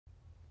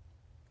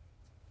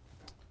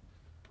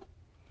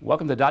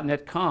Welcome to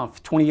 .NET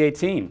Conf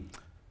 2018.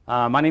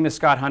 My name is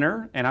Scott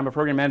Hunter, and I'm a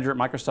program manager at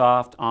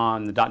Microsoft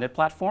on the .NET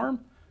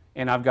platform.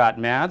 And I've got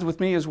Mads with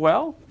me as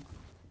well,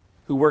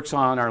 who works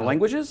on our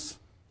languages.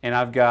 And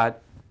I've got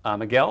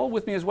Miguel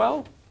with me as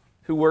well,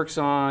 who works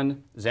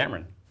on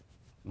Xamarin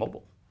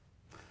Mobile.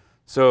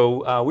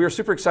 So we are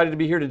super excited to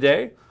be here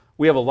today.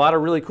 We have a lot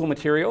of really cool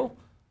material.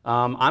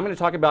 I'm going to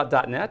talk about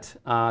 .NET.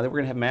 Then we're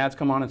going to have Mads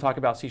come on and talk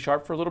about C#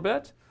 for a little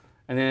bit.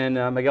 And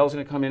then Miguel's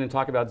going to come in and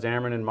talk about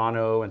Xamarin and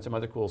Mono and some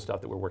other cool stuff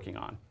that we're working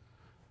on.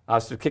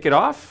 So to kick it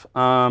off,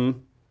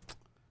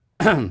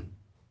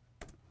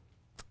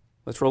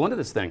 let's roll into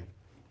this thing.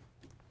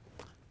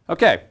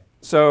 OK,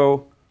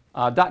 so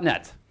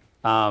 .NET.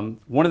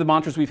 One of the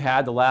mantras we've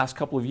had the last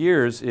couple of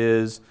years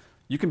is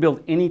you can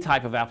build any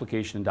type of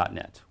application in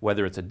 .NET,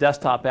 whether it's a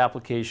desktop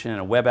application,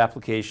 a web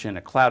application,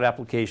 a cloud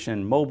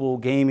application, mobile,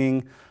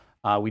 gaming.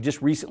 We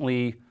just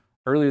recently,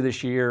 earlier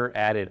this year,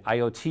 added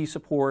IoT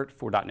support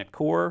for .NET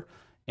Core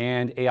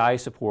and AI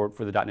support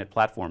for the .NET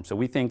platform. So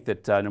we think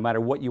that no matter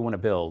what you want to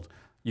build,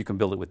 you can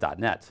build it with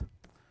 .NET.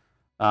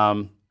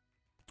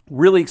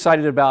 Really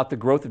excited about the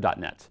growth of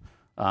 .NET.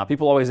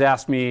 People always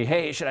ask me,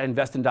 hey, should I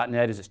invest in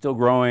 .NET? Is it still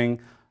growing?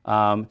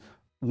 1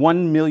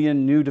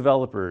 million new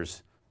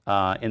developers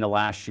in the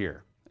last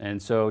year.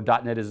 And so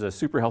 .NET is a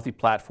super healthy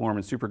platform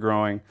and super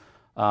growing.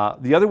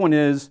 The other one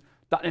is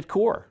 .NET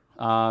Core.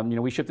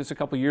 We shipped this a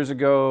couple years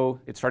ago.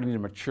 It's starting to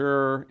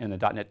mature in the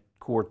 .NET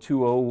Core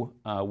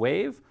 2.0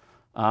 wave.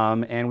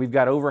 And we've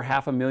got over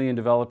 500,000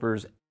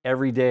 developers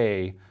every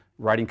day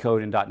writing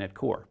code in .NET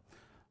Core.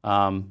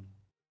 So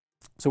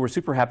we're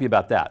super happy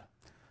about that.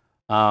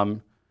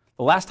 The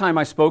last time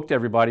I spoke to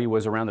everybody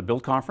was around the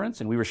Build Conference,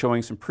 and we were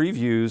showing some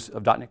previews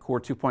of .NET Core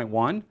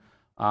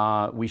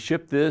 2.1. We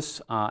shipped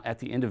this at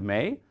the end of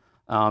May,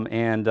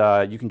 and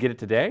you can get it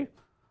today.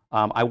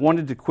 I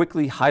wanted to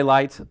quickly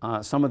highlight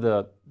some of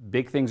the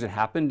big things that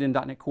happened in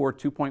 .NET Core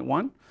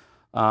 2.1.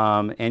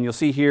 And you'll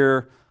see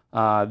here,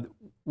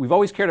 we've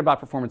always cared about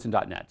performance in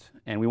 .NET,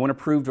 and we want to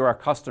prove to our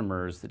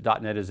customers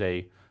that .NET is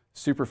a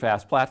super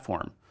fast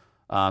platform.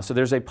 So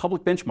there's a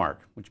public benchmark,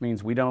 which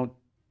means we don't,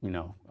 we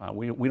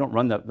don't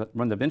run the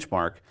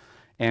benchmark,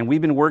 and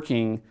we've been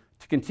working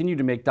to continue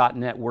to make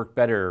 .NET work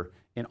better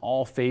in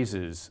all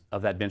phases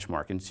of that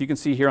benchmark. And so you can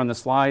see here on the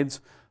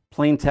slides,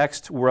 plain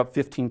text, we're up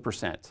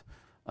 15%.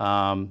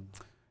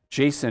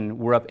 JSON,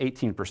 we're up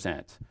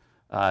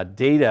 18%.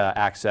 Data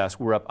access,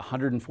 we're up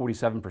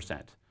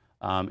 147%.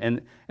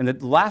 And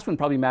the last one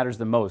probably matters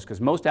the most, because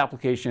most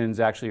applications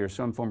actually are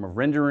some form of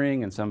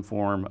rendering and some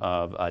form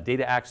of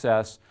data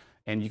access.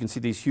 And you can see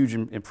these huge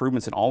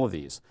improvements in all of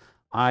these.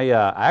 I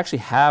actually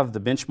have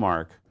the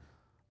benchmark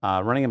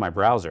running in my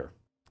browser.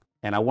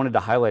 And I wanted to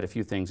highlight a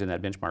few things in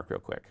that benchmark real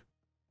quick.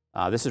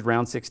 This is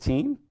round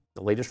 16,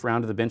 the latest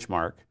round of the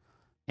benchmark.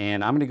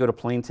 And I'm going to go to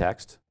plain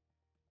text.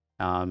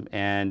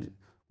 And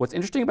what's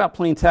interesting about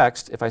plain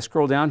text, if I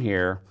scroll down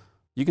here,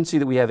 you can see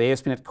that we have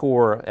ASP.NET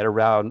Core at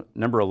around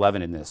number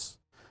 11 in this.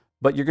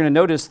 But you're going to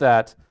notice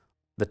that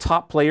the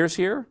top players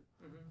here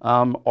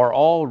are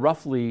all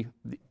roughly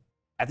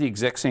at the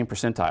exact same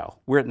percentile.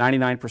 We're at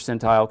 99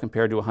 percentile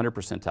compared to 100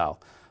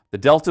 percentile. The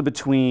delta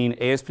between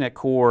ASP.NET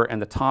Core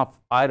and the top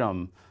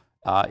item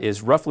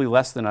is roughly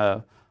less than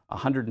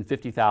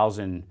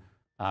 150,000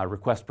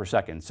 requests per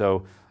second.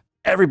 So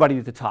everybody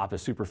at the top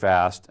is super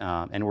fast,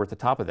 and we're at the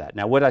top of that.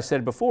 Now, what I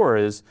said before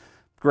is,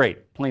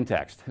 great, plain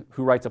text.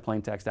 Who writes a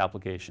plain text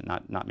application?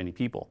 Not many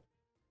people.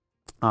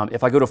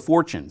 If I go to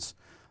fortunes,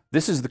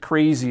 this is the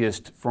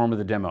craziest form of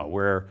the demo,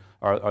 or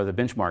the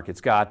benchmark. It's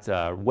got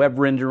web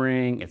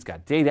rendering, it's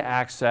got data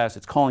access,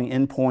 it's calling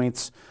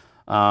endpoints,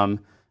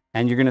 and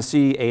you're going to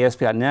see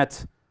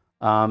ASP.NET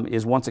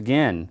is once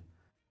again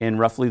in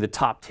roughly the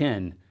top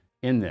 10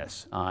 in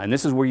this. And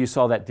this is where you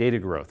saw that data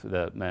growth,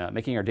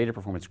 making our data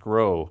performance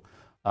grow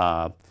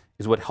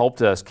is what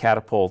helped us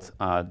catapult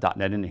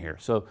 .NET into here.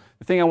 So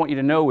the thing I want you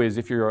to know is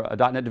if you're a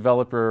 .NET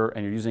developer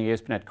and you're using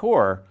ASP.NET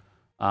Core,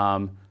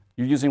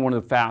 you're using one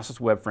of the fastest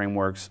web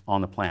frameworks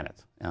on the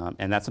planet.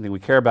 And that's something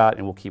we care about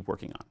and we'll keep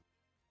working on.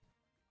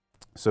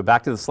 So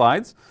back to the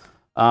slides.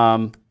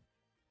 What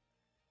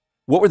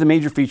were the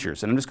major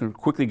features? And I'm just going to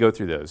quickly go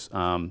through those.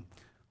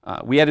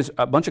 We had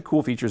a bunch of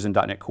cool features in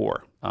 .NET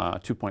Core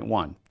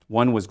 2.1.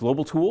 One was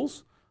global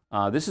tools.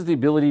 This is the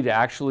ability to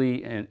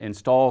actually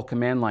install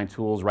command line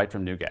tools right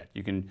from NuGet.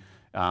 You can,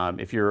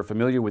 if you're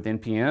familiar with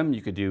NPM,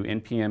 you could do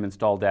npm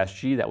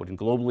install-g. That would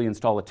globally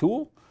install a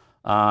tool.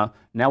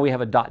 Now we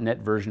have a .NET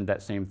version of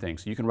that same thing.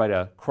 So you can write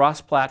a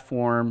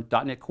cross-platform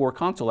 .NET Core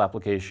console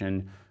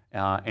application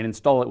and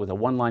install it with a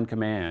one-line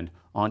command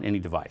on any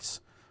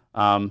device.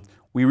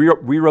 We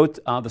rewrote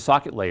the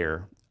socket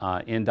layer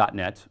in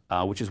 .NET,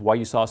 which is why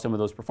you saw some of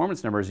those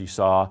performance numbers you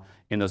saw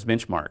in those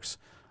benchmarks.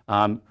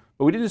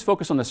 But we didn't just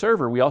focus on the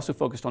server, we also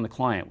focused on the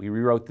client. We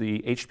rewrote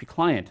the HTTP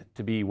client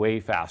to be way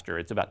faster.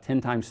 It's about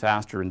 10 times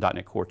faster in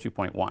 .NET Core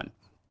 2.1.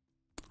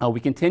 We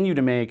continue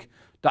to make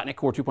 .NET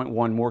Core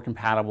 2.1 more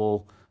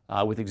compatible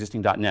with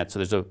existing .NET, so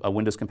there's a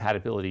Windows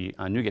compatibility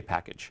NuGet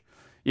package.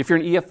 If you're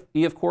an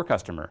EF Core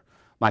customer,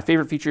 my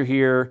favorite feature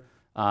here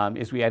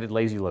is we added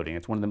lazy loading.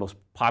 It's one of the most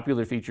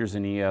popular features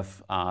in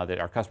EF that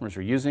our customers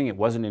are using. It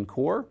wasn't in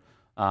core.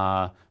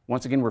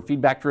 Once again, we're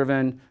feedback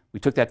driven. We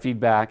took that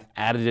feedback,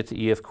 added it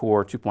to EF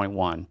Core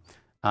 2.1.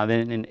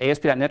 Then in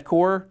ASP.NET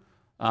Core,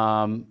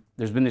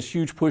 there's been this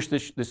huge push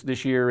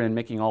this year in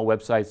making all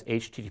websites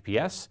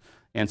HTTPS.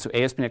 And so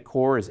ASP.NET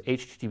Core is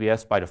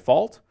HTTPS by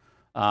default.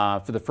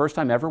 For the first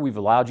time ever, we've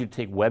allowed you to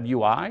take Web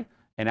UI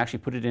and actually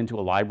put it into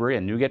a library, a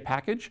NuGet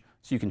package,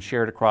 so you can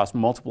share it across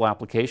multiple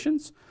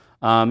applications.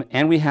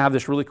 And we have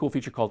this really cool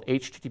feature called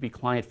HTTP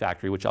Client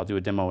Factory, which I'll do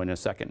a demo in a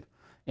second.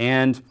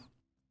 And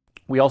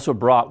we also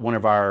brought one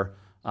of our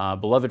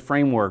beloved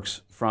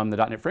frameworks from the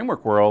 .NET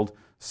Framework world,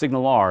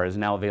 SignalR, is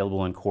now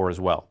available in Core as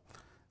well.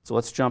 So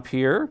let's jump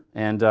here,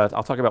 and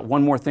I'll talk about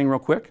one more thing real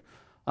quick.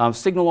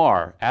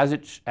 SignalR, as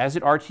it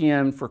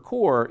RTM'd for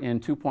Core in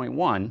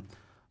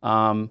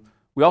 2.1,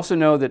 we also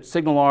know that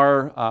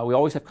SignalR, we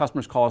always have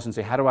customers call us and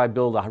say, how do I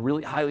build a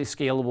really highly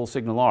scalable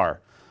SignalR?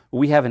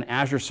 We have an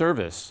Azure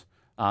service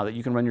that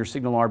you can run your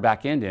SignalR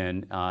backend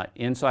in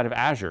inside of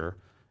Azure,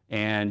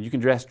 and you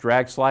can just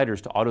drag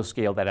sliders to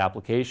auto-scale that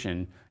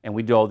application, and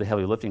we do all the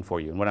heavy lifting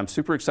for you. And what I'm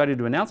super excited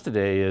to announce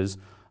today is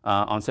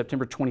on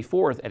September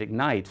 24th at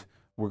Ignite,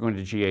 we're going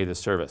to GA this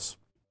service.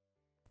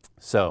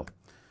 So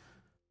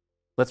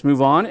let's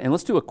move on, and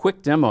let's do a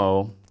quick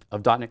demo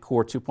of .NET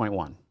Core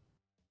 2.1.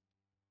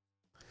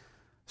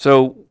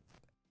 So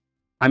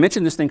I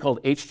mentioned this thing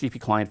called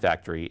HTTP Client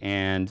Factory,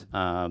 and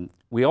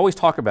we always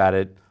talk about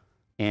it,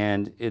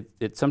 and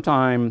it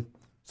sometimes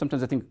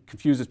I think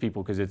confuses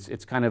people because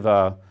it's kind of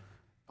a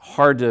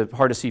hard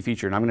to see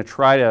feature, and I'm going to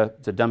try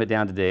to dumb it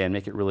down today and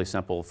make it really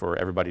simple for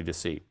everybody to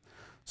see.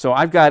 So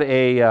I've got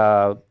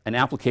an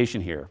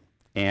application here,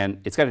 and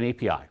it's got an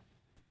API,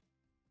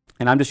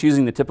 and I'm just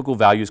using the typical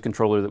values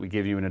controller that we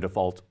give you in a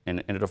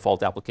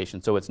default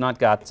application. So it's not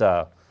got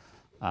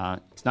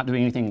it's not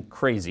doing anything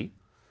crazy.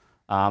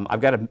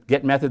 I've got a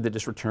get method that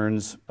just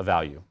returns a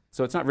value,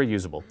 so it's not very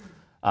usable,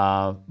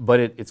 but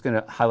it's going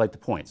to highlight the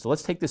point. So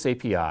let's take this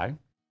API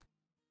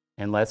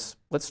and let's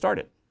start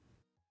it.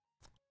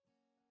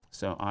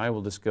 So I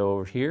will just go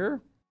over here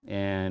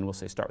and we'll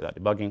say start without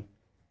debugging,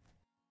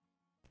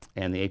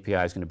 and the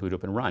API is going to boot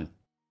up and run.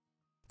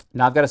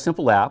 Now I've got a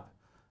simple app,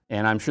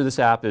 and I'm sure this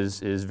app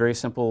is very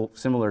simple,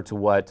 similar to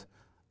what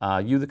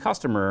you, the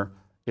customer,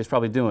 is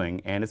probably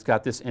doing, and it's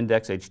got this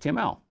index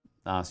HTML,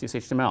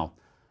 CSHTML.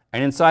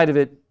 And inside of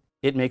it,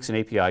 it makes an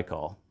API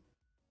call.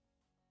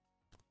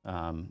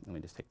 Let me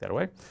just take that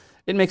away.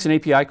 It makes an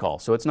API call,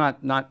 so it's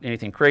not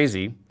anything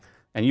crazy.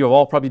 And you have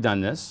all probably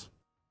done this.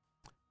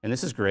 And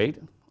this is great.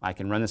 I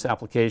can run this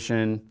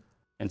application.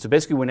 And so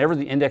basically, whenever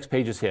the index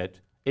page is hit,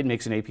 it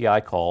makes an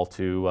API call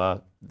to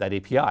that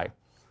API.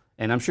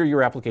 And I'm sure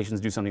your applications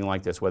do something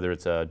like this, whether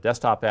it's a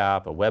desktop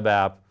app, a web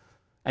app.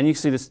 And you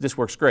can see this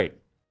works great.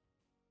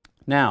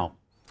 Now,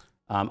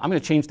 I'm going to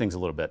change things a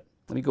little bit.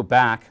 Let me go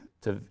back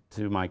to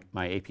my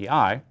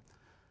API,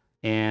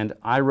 and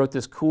I wrote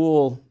this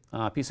cool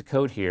piece of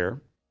code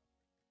here.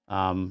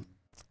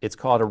 It's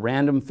called a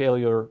random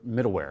failure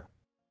middleware.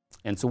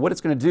 And so what it's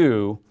going to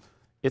do,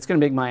 it's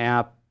going to make my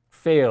app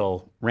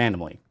fail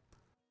randomly.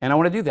 And I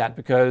want to do that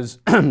because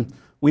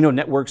we know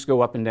networks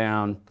go up and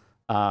down,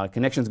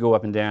 connections go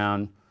up and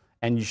down,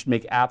 and you should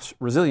make apps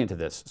resilient to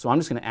this. So I'm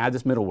just going to add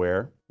this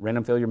middleware,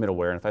 random failure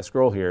middleware, and if I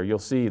scroll here, you'll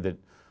see that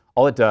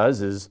all it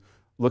does is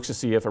looks to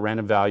see if a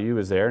random value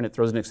is there, and it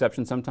throws an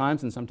exception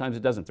sometimes, and sometimes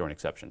it doesn't throw an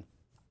exception.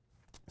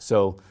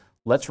 So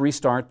let's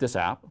restart this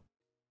app.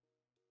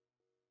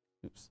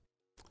 Oops.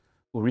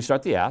 We'll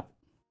restart the app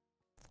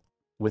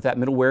with that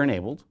middleware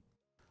enabled.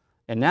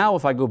 And now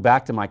if I go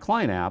back to my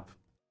client app,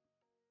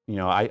 you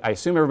know, I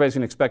assume everybody's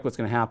going to expect what's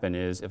going to happen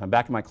is if I'm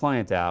back in my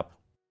client app,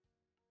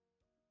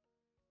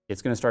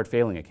 it's going to start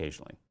failing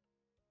occasionally.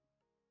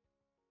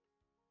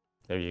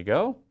 There you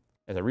go.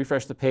 As I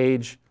refresh the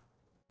page,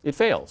 it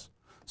fails.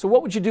 So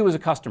what would you do as a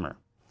customer?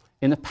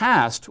 In the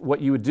past,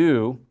 what you would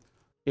do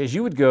is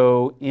you would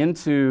go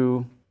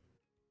into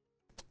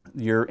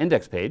your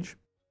index page,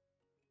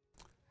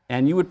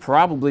 and you would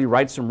probably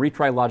write some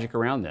retry logic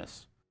around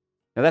this.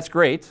 Now that's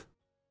great.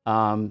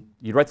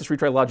 You'd write this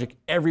retry logic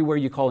everywhere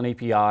you call an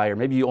API, or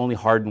maybe you only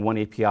harden one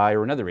API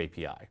or another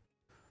API.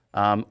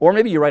 Or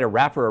maybe you write a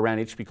wrapper around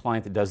HTTP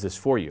client that does this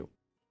for you.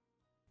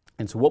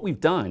 And so what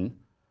we've done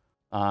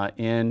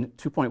in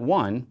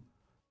 2.1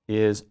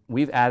 is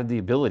we've added the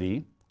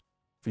ability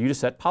for you to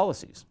set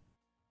policies.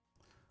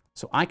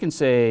 So I can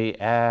say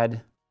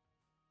add,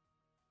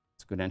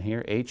 let's go down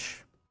here,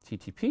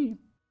 HTTP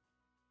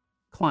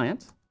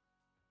client.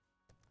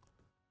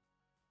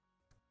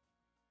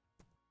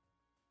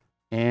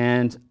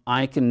 And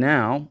I can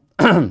now,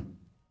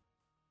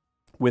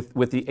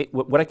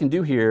 what I can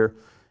do here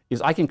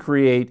is I can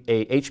create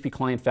a HTTP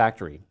client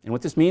factory. And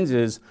what this means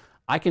is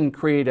I can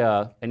create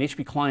an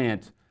HTTP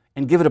client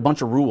and give it a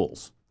bunch of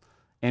rules.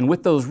 And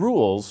with those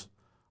rules,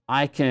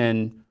 I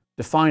can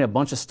define a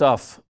bunch of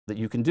stuff that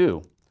you can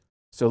do.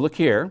 So look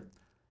here,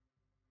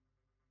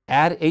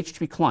 add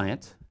HTTP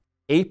client,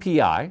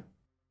 API,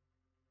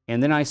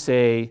 and then I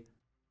say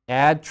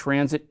add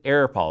transit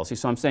error policy.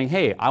 So I'm saying,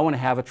 hey, I want to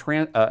have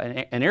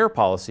an error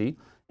policy.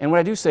 And what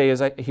I do say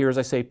is, I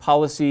say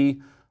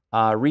policy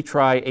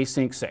retry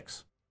async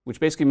 6, which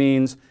basically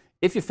means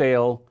if you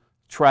fail,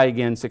 try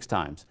again 6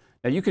 times.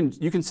 Now you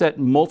can set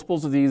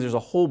multiples of these. There's a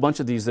whole bunch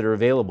of these that are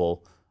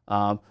available.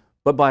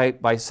 But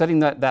by setting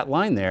that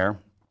line there,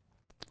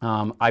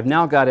 I've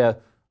now got a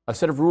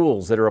set of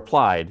rules that are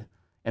applied.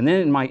 And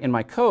then in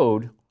my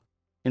code,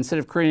 instead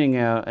of creating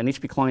an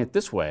HTTP client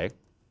this way,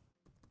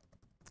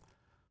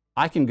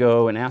 I can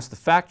go and ask the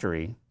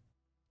factory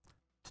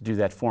to do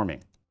that for me.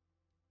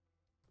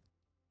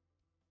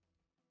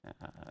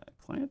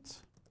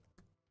 Client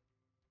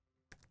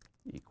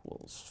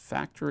equals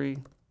factory,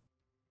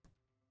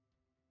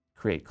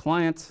 create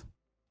client,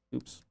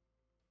 oops.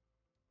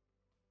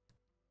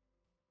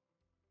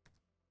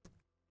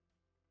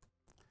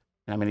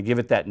 And I'm going to give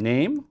it that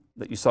name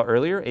that you saw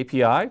earlier,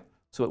 API,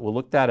 so it will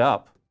look that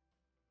up.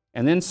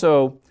 And then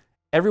so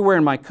everywhere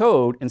in my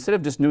code, instead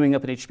of just newing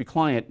up an HTTP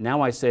client,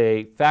 now I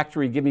say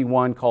factory, give me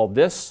one called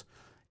this,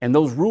 and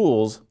those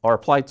rules are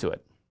applied to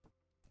it.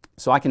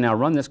 So I can now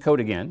run this code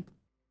again.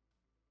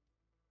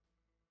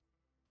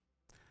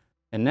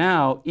 And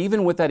now,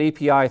 even with that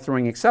API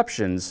throwing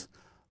exceptions,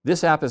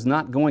 this app is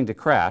not going to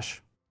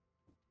crash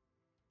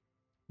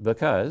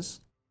because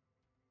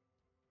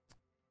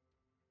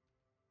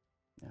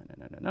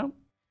no.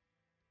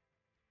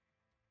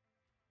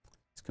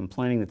 It's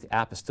complaining that the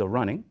app is still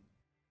running.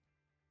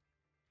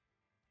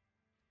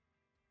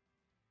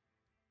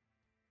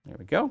 There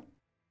we go.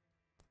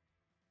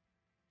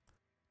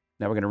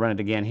 Now we're going to run it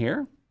again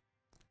here.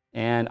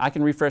 And I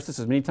can refresh this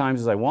as many times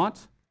as I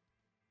want.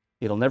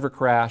 It'll never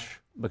crash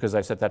because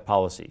I've set that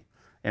policy.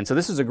 And so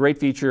this is a great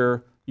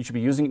feature. You should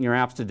be using it in your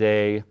apps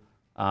today.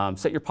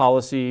 Set your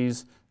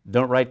policies.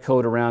 Don't write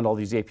code around all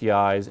these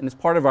APIs. And it's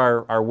part of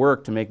our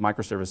work to make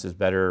microservices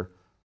better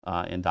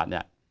in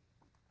 .NET.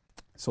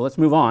 So let's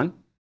move on.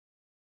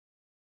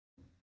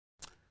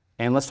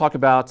 And let's talk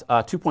about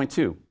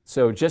 2.2.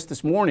 So just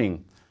this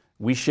morning,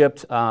 we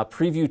shipped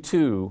Preview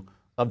 2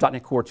 of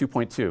 .NET Core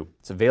 2.2.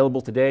 It's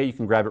available today. You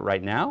can grab it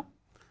right now.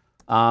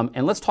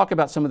 And let's talk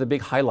about some of the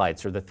big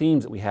highlights or the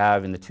themes that we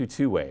have in the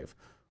 2.2 wave.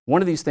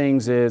 One of these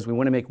things is we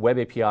want to make web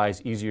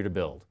APIs easier to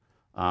build.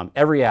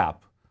 Every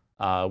app,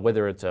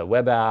 whether it's a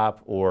web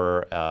app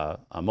or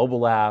a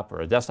mobile app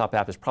or a desktop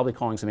app, is probably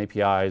calling some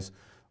APIs.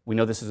 We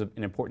know this is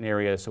an important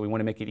area, so we want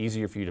to make it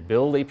easier for you to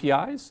build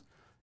APIs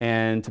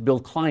and to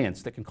build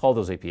clients that can call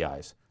those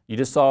APIs. You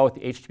just saw with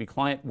the HTTP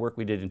client work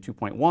we did in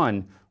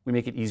 2.1, we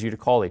make it easier to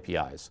call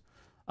APIs.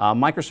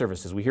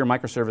 Microservices, we hear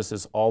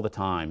microservices all the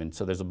time, and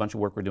so there's a bunch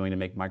of work we're doing to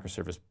make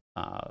microservice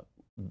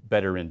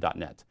better in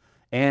 .NET.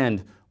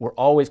 And we're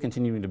always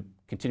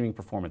continuing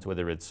performance,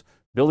 whether it's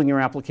building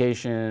your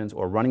applications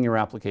or running your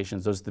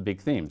applications. Those are the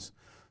big themes.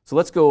 So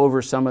let's go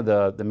over some of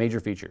the major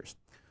features.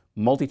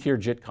 Multi-tier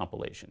JIT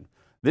compilation.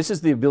 This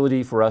is the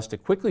ability for us to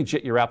quickly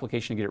JIT your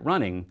application to get it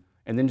running,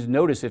 and then to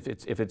notice if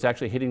it's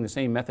actually hitting the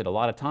same method a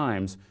lot of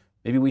times,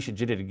 maybe we should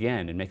JIT it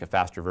again and make a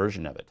faster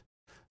version of it.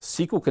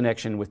 SQL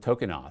connection with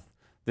token auth.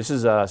 This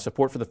is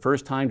support for the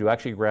first time to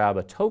actually grab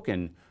a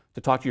token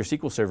to talk to your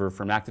SQL server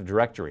from Active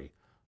Directory.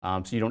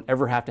 So you don't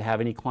ever have to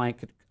have any client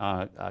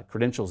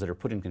credentials that are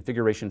put in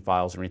configuration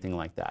files or anything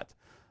like that.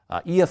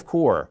 EF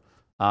Core,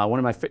 one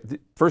of my the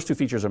first 2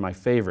 features are my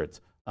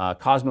favorites.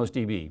 Cosmos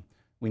DB.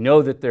 We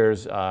know that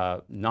there's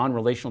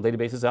non-relational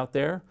databases out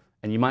there,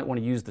 and you might want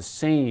to use the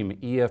same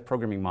EF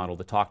programming model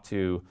to talk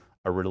to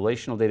a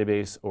relational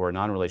database or a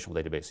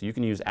non-relational database. So you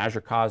can use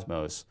Azure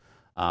Cosmos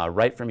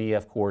right from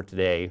EF Core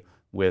today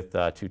with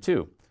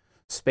 2.2.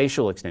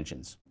 Spatial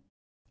extensions.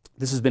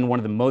 This has been one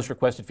of the most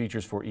requested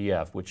features for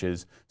EF, which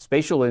is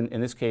spatial in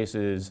this case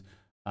is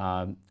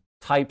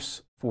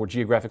types for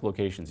geographic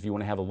locations. If you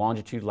want to have a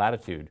longitude,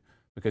 latitude,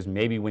 because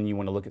maybe when you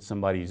want to look at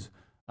somebody's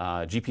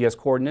GPS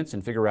coordinates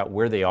and figure out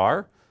where they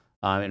are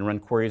and run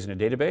queries in a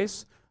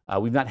database,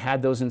 we've not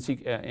had those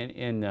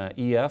in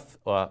EF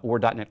or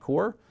 .NET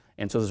Core,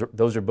 and so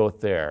those are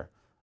both there.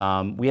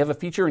 We have a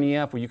feature in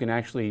EF where you can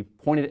actually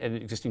point it at an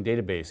existing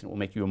database and it will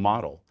make you a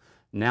model.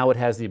 Now it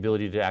has the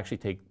ability to actually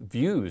take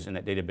views in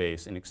that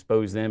database and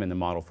expose them in the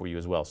model for you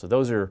as well. So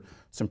those are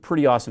some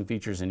pretty awesome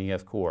features in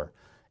EF Core.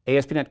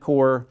 ASP.NET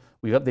Core,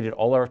 we've updated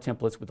all our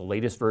templates with the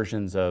latest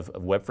versions of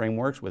web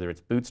frameworks, whether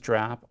it's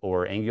Bootstrap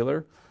or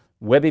Angular.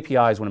 Web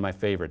API is one of my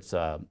favorites.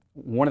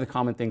 One of the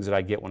common things that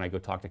I get when I go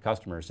talk to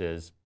customers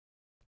is,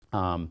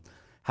 how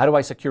do I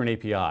secure an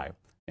API?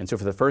 And so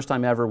for the first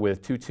time ever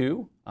with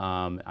 2.2,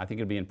 I think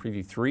it'll be in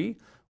Preview 3,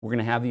 we're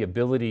going to have the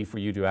ability for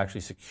you to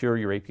actually secure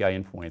your API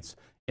endpoints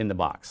in the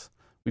box.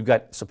 We've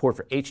got support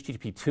for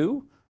HTTP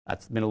 2.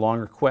 That's been a long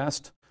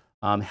request.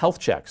 Health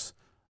checks.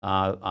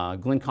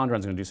 Glenn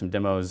Condron's going to do some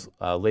demos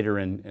later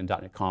in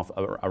 .NET Conf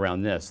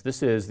around this.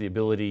 This is the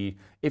ability,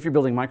 if you're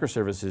building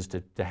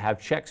microservices, to have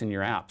checks in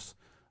your apps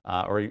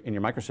or in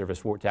your microservice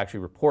for it to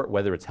actually report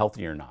whether it's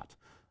healthy or not.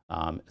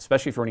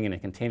 Especially if you're running in a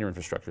container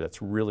infrastructure,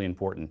 that's really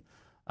important.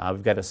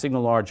 We've got a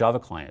SignalR Java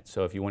client,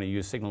 so if you want to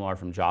use SignalR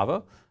from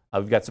Java,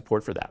 we've got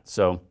support for that.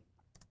 So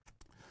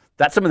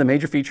that's some of the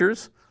major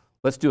features.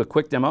 let's do a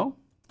quick demo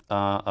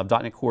of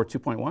 .NET Core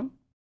 2.1.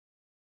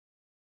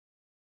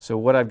 So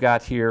what I've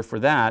got here for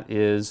that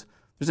is,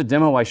 there's a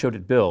demo I showed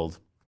at Build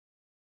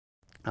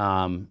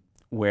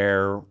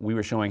where we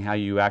were showing how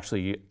you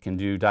actually can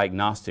do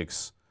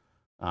diagnostics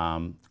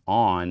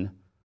on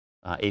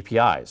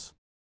APIs.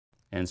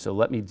 And so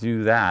let me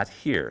do that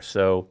here.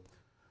 So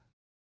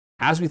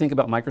as we think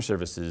about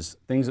microservices,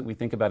 things that we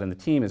think about in the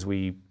team is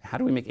how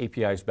do we make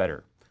APIs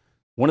better?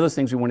 One of those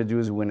things we want to do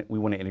is we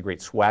want to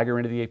integrate Swagger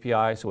into the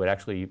API, so it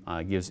actually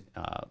gives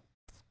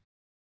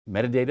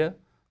metadata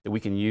that we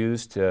can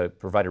use to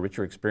provide a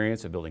richer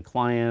experience of building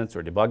clients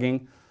or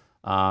debugging.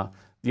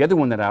 The other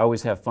one that I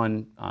always have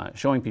fun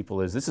showing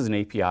people is this is an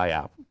API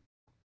app.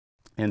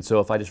 And so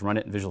if I just run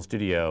it in Visual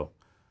Studio,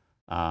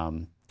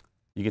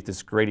 you get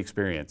this great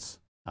experience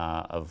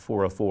of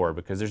 404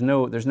 because there's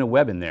no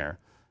web in there.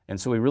 And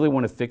so we really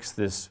want to fix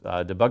this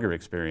debugger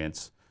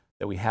experience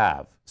that we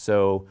have.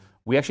 So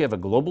we actually have a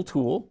global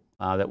tool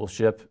that will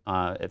ship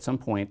at some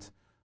point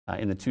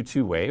in the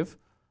 2.2 wave.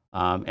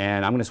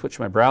 And I'm going to switch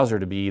my browser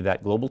to be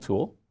that global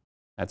tool.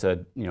 That's as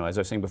I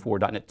was saying before,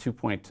 .NET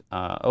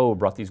 2.0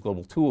 brought these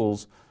global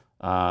tools,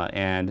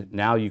 and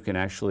now you can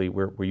actually,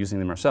 we're using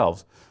them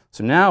ourselves.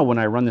 So now when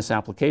I run this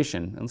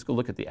application, and let's go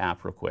look at the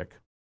app real quick.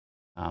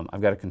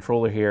 I've got a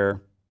controller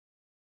here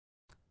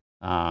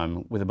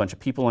with a bunch of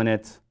people in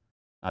it.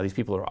 These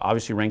people are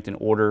obviously ranked in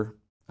order,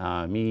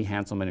 me,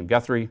 Hanselman, and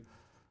Guthrie.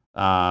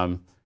 And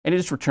it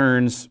just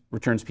returns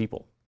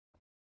people.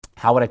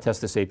 How would I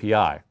test this API?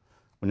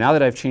 Well, now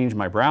that I've changed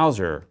my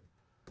browser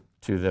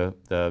to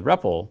the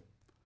REPL,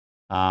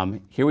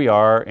 here we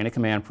are in a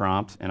command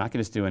prompt, and I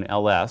can just do an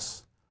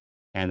ls,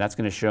 and that's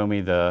going to show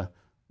me the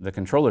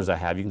controllers I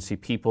have. You can see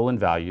people and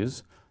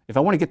values. If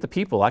I want to get the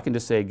people, I can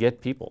just say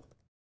get people.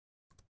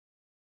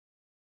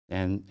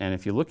 And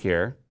if you look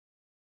here,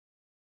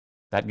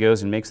 that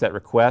goes and makes that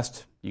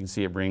request. You can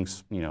see it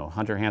brings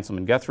Hunter, Hanselman,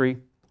 and Guthrie.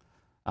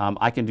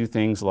 I can do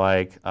things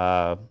like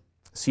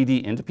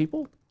CD into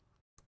people,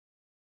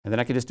 and then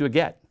I can just do a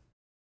get.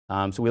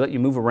 So we let you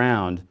move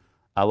around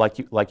like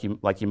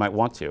you might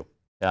want to.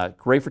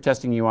 Great for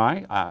testing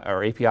UI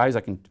or APIs.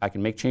 I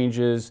can make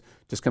changes.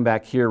 Just come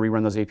back here,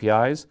 rerun those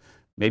APIs.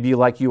 Maybe you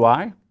like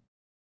UI.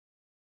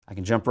 I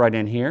can jump right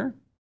in here,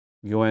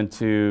 go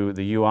into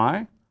the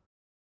UI.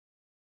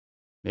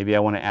 Maybe I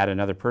want to add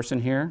another person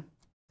here.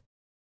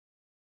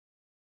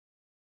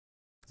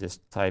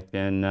 Just type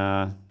in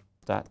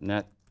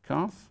 .NET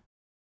Conf,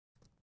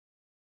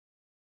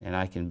 and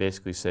I can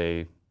basically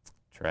say,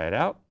 try it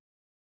out.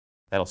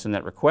 That'll send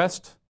that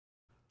request,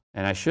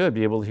 and I should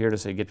be able here to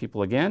say get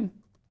people again.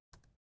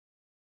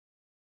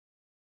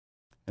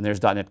 And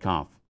there's .NET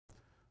Conf.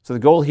 So the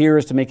goal here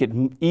is to make it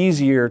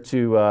easier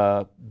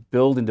to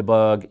build and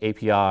debug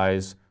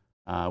APIs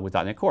with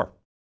 .NET Core.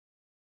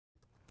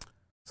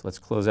 So let's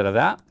close out of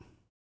that.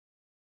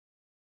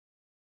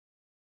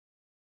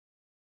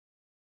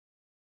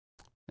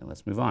 And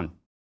let's move on.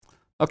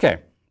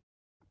 Okay,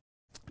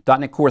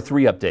 .NET Core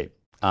 3 update.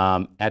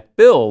 At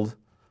Build,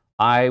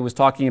 I was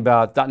talking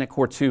about .NET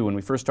Core 2. When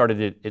we first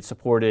started it, it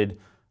supported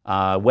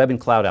web and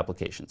cloud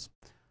applications.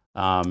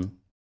 At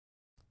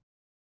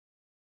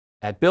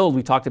Build,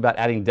 we talked about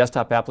adding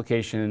desktop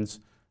applications,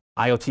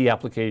 IoT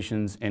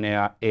applications, and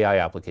AI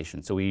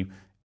applications. So we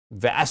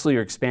vastly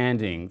are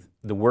expanding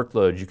the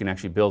workloads you can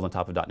actually build on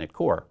top of .NET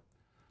Core.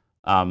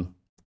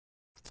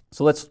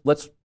 So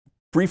let's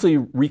briefly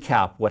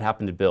recap what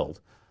happened to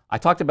Build. I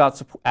talked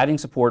about adding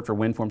support for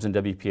WinForms and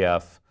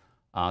WPF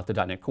to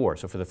 .NET Core.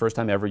 So for the first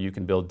time ever, you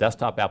can build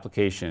desktop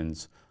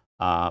applications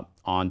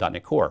on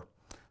 .NET Core.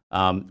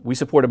 We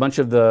support a bunch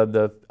of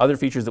the other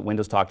features that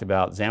Windows talked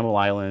about, XAML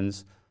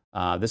islands.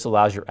 This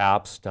allows your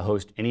apps to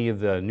host any of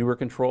the newer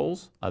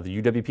controls,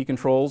 the UWP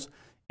controls,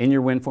 in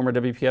your WinForm or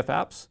WPF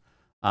apps.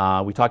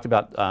 We talked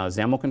about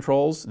XAML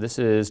controls. This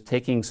is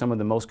taking some of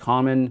the most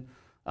common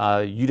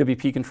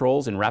UWP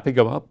controls and wrapping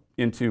them up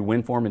into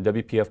WinForm and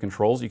WPF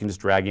controls. You can just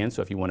drag in,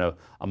 so if you want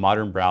a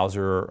modern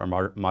browser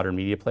or modern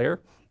media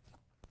player,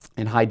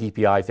 and high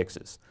DPI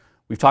fixes.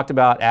 We've talked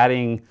about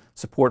adding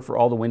support for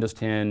all the Windows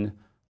 10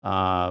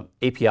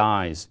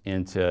 APIs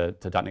into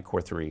 .NET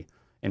Core 3.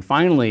 And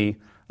finally,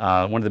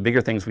 one of the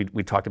bigger things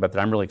we talked about that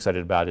I'm really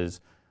excited about is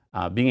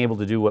being able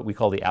to do what we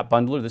call the app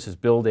bundler. This is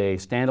build a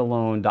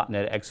standalone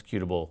 .NET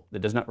executable that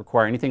does not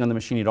require anything on the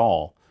machine at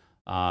all.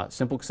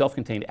 Simple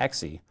self-contained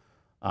exe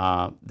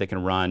that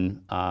can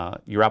run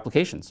your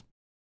applications.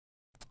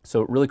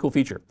 So really cool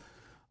feature.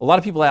 A lot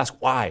of people ask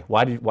why?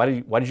 Why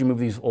did you move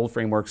these old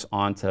frameworks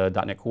onto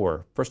 .NET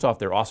Core? First off,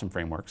 they're awesome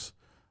frameworks.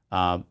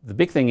 The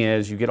big thing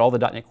is you get all the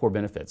 .NET Core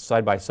benefits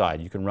side by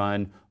side. You can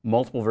run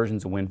multiple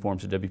versions of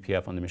WinForms to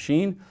WPF on the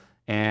machine,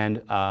 and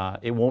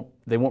they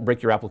won't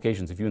break your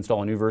applications. If you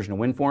install a new version of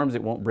WinForms,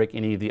 it won't break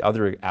any of the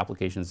other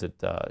applications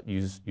that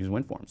use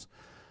WinForms.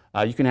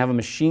 You can have a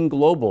machine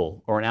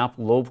global or an app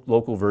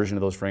local version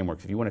of those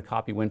frameworks. If you want to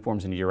copy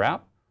WinForms into your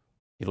app,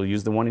 it'll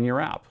use the one in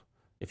your app.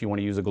 If you want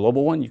to use a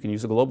global one, you can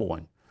use a global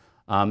one.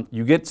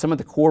 You get some of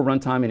the core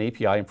runtime and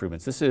API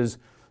improvements. This is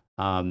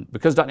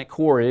Because .NET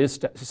Core is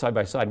side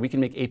by side, we can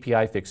make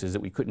API fixes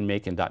that we couldn't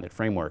make in .NET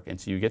Framework, and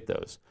so you get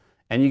those.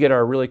 And you get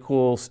our really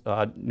cool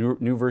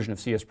new version of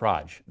CS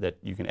Proj that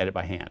you can edit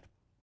by hand.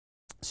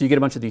 So you get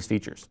a bunch of these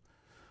features.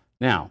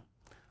 Now,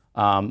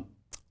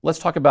 let's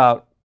talk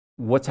about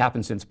what's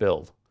happened since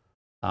build.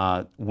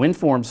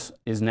 WinForms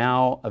is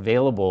now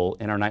available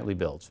in our nightly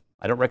builds.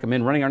 I don't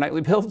recommend running our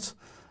nightly builds,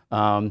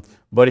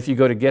 but if you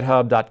go to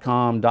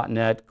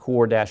github.com/.NET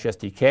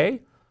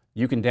Core-SDK,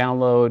 you can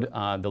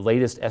download the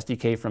latest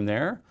SDK from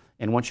there,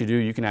 and once you do,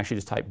 you can actually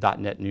just type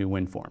 .NET New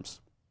WinForms.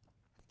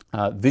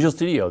 Visual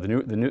Studio,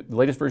 the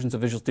latest versions of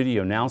Visual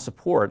Studio now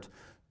support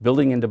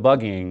building and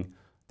debugging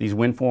these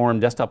WinForm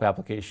desktop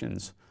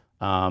applications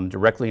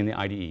directly in the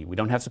IDE. We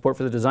don't have support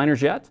for the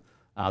designers yet.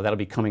 That'll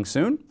be coming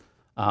soon,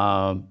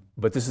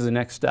 but this is the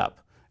next step.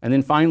 And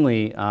then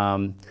finally,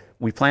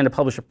 we plan to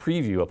publish a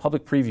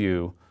public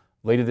preview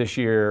later this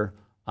year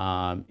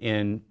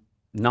in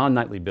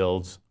non-nightly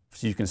builds,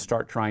 so you can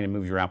start trying to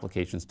move your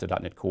applications to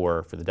 .NET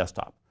Core for the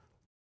desktop.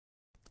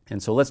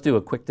 And so let's do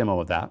a quick demo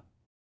of that.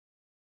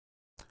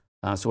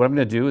 So what I'm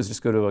going to do is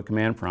just go to a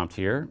command prompt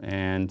here,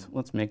 and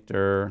let's make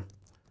dir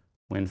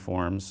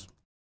WinForms,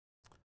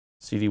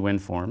 cd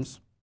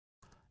WinForms,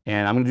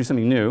 and I'm going to do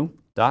something new,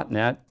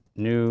 .NET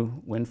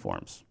New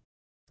WinForms.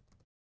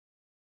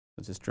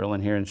 Let's just drill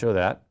in here and show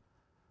that.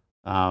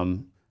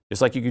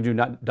 Just like you can do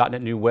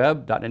 .NET New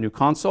Web, .NET New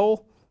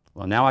Console,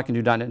 well, now I can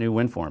do .NET New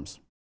WinForms.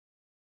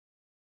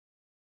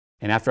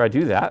 And after I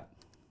do that,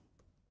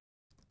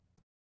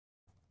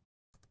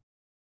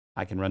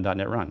 I can run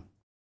 .NET Run.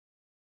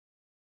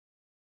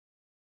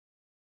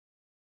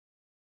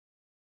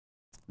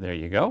 There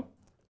you go.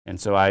 And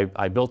so I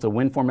built a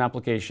WinForm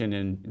application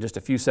in just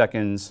a few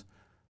seconds,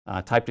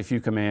 typed a few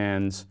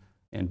commands,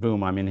 and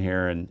boom, I'm in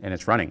here and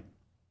it's running.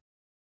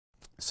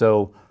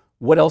 So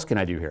what else can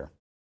I do here?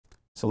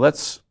 So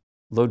let's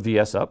load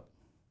VS up.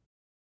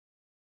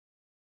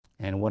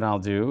 And what I'll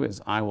do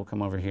is I will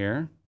come over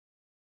here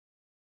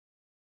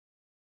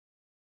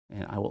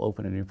and I will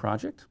open a new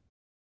project.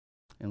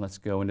 And let's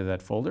go into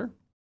that folder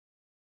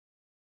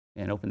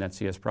and open that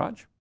CS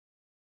Proj.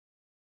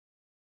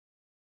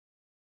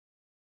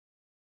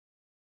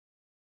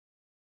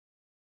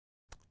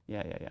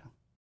 Yeah.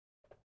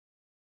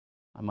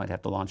 I might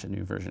have to launch a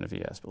new version of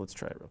VS, but let's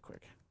try it real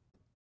quick.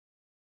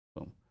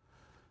 Boom.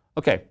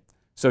 Okay,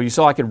 so you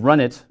saw I could run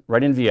it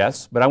right in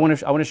VS, but I want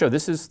to show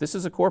this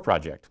is a core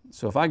project.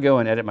 So if I go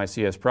and edit my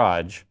CS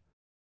Proj,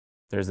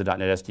 there's the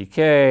 .NET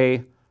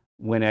SDK,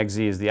 WinExe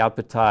is the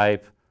output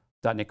type,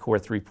 .NET Core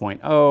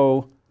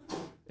 3.0.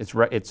 It's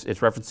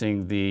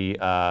referencing the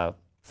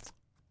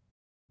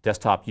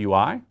desktop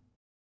UI.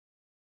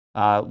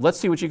 Let's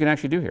see what you can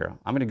actually do here.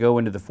 I'm going to go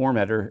into the form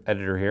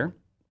editor here,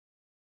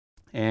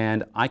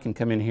 and I can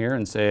come in here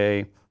and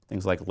say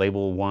things like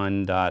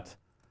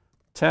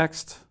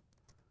label1.text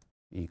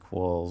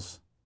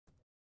equals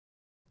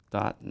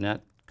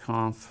 .NET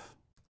conf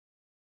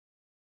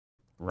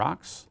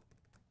rocks.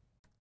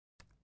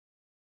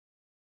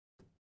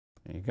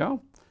 There you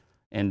go.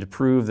 And to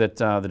prove that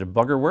the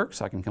debugger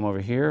works, I can come over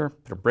here,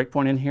 put a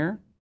breakpoint in here.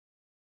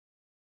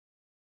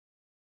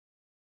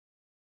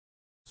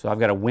 So I've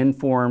got a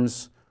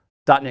WinForms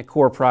 .NET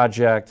Core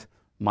project.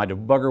 My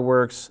debugger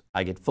works.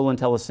 I get full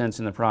IntelliSense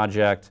in the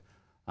project.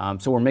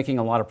 So we're making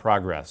a lot of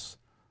progress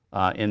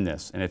in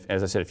this. And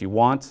as I said, if you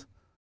want,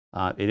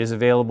 it is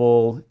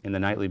available in the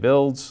nightly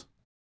builds.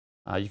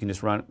 You can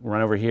just run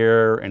over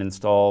here and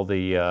install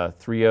the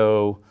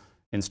 3.0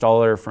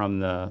 installer from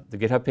the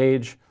GitHub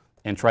page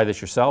and try this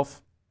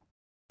yourself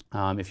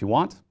if you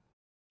want.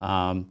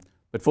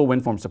 But full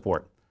WinForm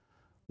support.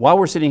 While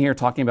we're sitting here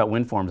talking about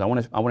WinForms, I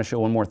want to show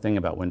one more thing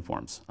about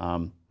WinForms.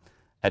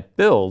 At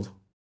build,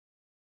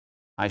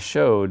 I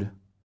showed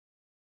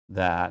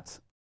that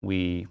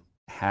we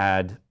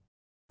had,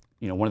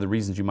 one of the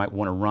reasons you might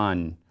want to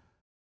run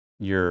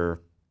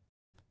your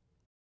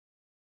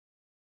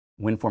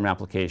WinForm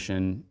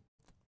application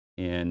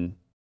in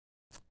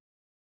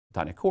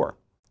 .NET Core.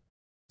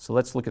 So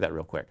let's look at that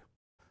real quick.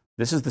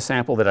 This is the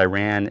sample that I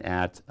ran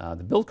at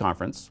the build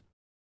conference.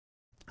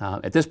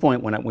 At this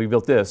point, when we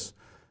built this,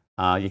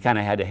 you kind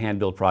of had to hand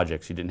build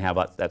projects. You didn't have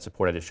that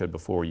support I just showed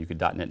before. You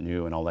could .NET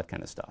New and all that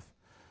kind of stuff.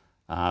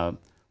 But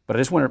I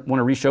just want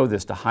to re-show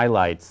this to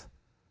highlight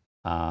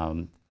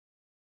one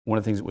of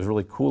the things that was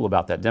really cool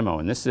about that demo.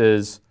 And this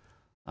is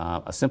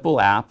a simple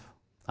app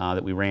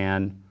that we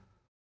ran.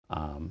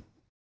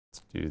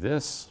 Let's do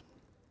this.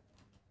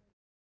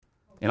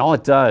 And all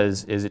it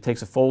does is it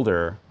takes a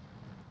folder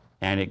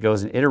and it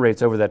goes and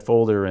iterates over that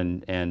folder,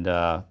 and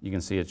you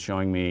can see it's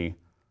showing me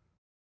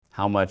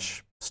how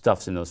much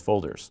stuff's in those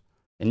folders.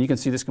 And you can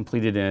see this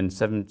completed in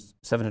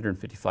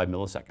 755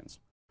 milliseconds.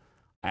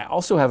 I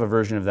also have a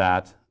version of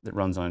that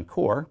runs on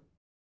Core.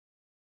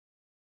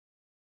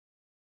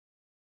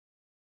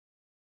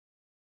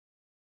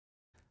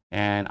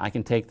 And I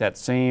can take that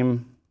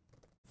same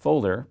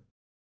folder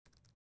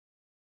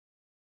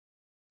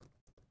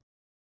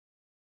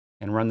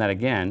and run that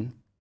again,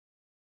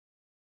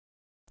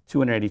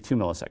 282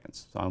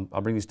 milliseconds. So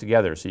I'll bring these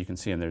together so you can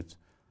see them.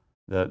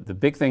 The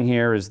big thing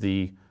here is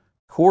the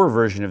core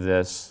version of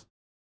this,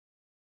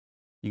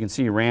 you can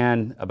see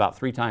ran about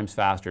 3 times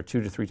faster,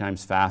 2 to 3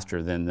 times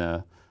faster than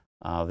the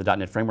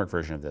 .NET Framework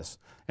version of this.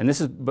 And this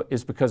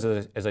is because,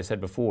 as I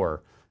said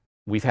before,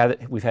 we've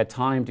had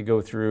time to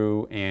go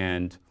through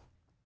and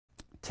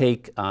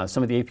take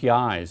some of the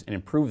APIs and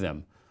improve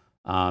them.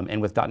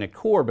 And with .NET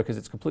Core, because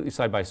it's completely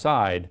side by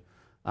side,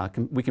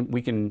 we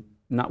can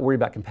not worry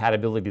about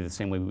compatibility the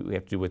same way we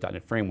have to do with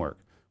 .NET Framework.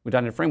 With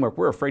 .NET Framework,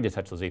 we're afraid to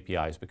touch those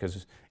APIs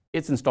because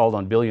it's installed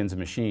on billions of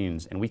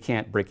machines and we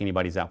can't break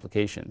anybody's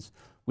applications.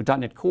 With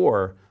 .NET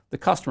Core, the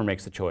customer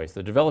makes the choice,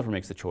 the developer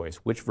makes the choice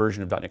which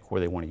version of .NET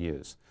Core they want to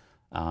use.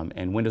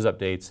 And Windows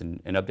updates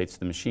and updates to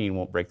the machine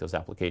won't break those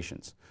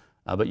applications.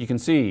 But you can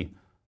see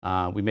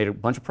we made a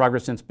bunch of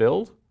progress since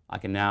build. I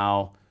can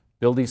now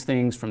build these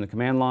things from the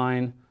command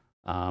line.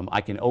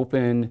 I can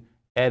open,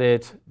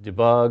 edit,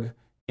 debug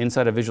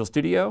inside of Visual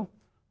Studio.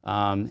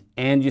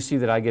 And you see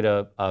that I get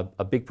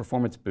a big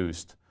performance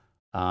boost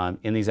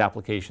in these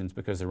applications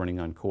because they're running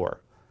on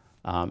Core.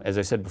 As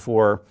I said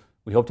before,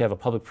 we hope to have a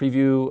public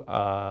preview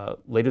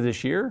later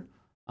this year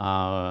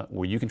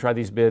where you can try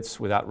these bits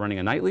without running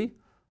a nightly.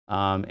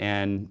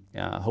 And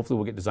hopefully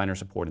we'll get designer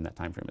support in that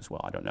time frame as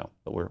well. I don't know,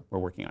 but we're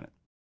working on it.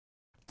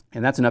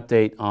 And that's an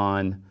update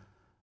on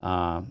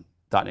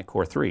 .NET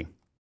Core 3.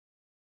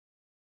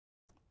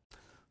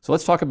 So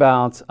let's talk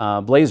about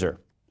Blazor.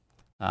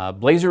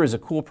 Blazor is a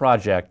cool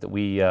project that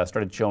we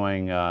started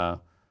showing, it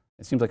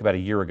seems like about a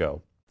year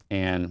ago.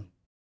 And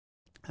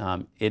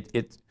the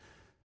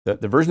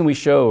version we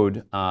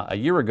showed a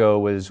year ago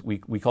was,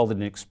 we called it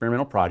an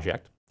experimental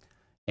project.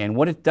 And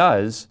what it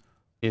does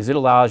is it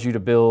allows you to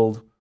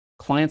build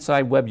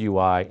client-side web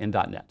UI in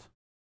 .NET.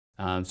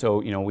 So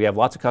we have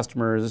lots of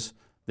customers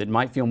that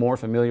might feel more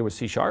familiar with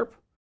C#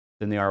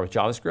 than they are with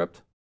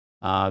JavaScript.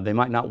 They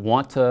might not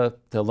want to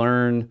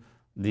learn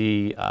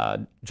the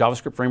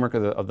JavaScript framework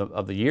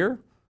of the year,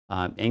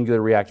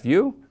 Angular, React,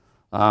 Vue,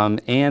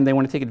 and they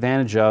want to take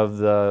advantage of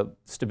the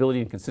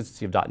stability and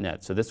consistency of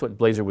 .NET. So that's what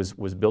Blazor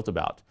was built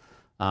about.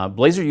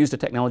 Blazor used a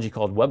technology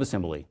called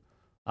WebAssembly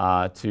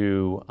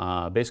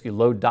to basically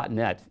load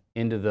 .NET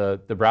into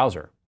the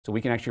browser. So we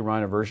can actually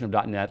run a version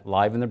of .NET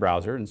live in the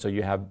browser, and so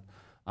you have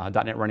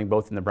 .NET running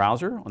both in the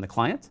browser, on the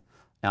client,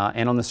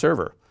 and on the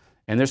server.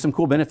 And there's some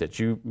cool benefits.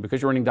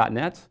 Because you're running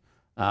 .NET,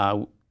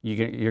 you're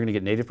going to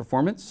get native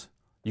performance.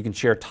 You can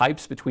share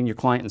types between your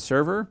client and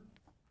server,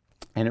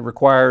 and it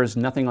requires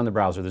nothing on the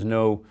browser. There's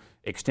no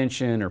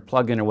extension or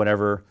plugin or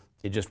whatever.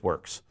 It just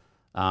works.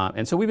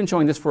 And so we've been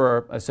showing this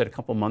for, I said, a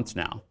couple months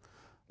now.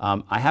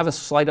 I have a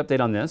slight update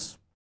on this.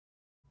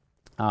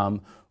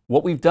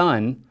 What we've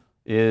done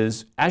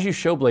is, as you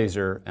show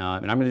Blazor,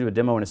 and I'm going to do a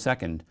demo in a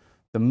second,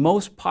 the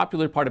most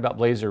popular part about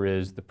Blazor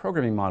is the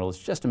programming model is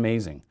just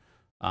amazing.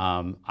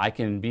 I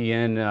can be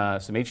in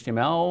some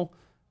HTML,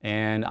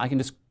 and I can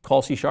just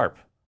call C#.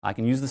 I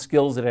can use the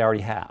skills that I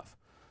already have.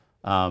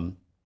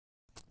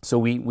 So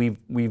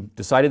we've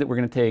decided that we're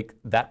going to take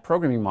that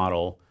programming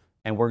model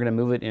and we're going to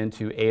move it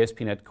into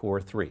ASP.NET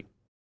Core 3.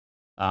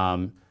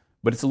 But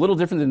it's a little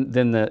different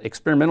than the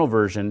experimental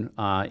version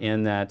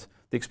in that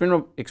the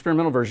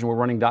experimental version, we're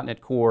running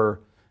 .NET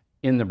Core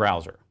in the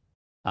browser.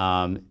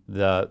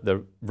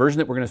 The version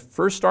that we're going to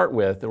first start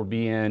with, that will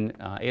be in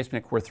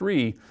ASP.NET Core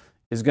 3,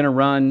 is going to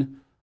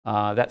run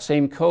that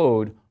same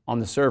code on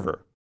the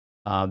server.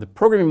 The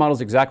programming model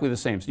is exactly the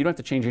same, so you don't have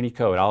to change any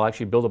code. I'll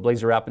actually build a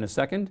Blazor app in a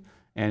second,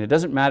 and it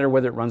doesn't matter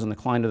whether it runs on the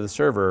client or the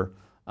server.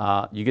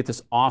 You get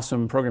this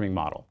awesome programming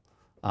model.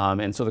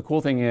 And so the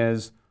cool thing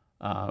is,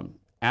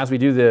 as we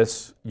do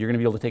this, you're going to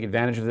be able to take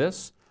advantage of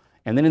this.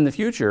 And then in the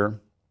future,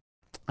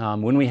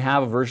 when we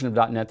have a version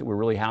of .NET that we're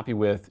really happy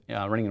with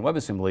running in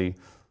WebAssembly,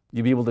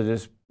 you'll be able to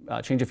just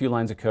change a few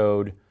lines of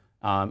code,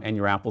 and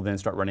your app will then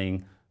start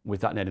running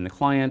with .NET in the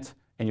client,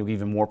 and you'll get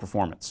even more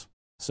performance.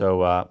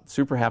 So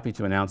super happy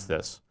to announce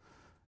this.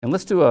 And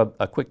let's do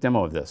a quick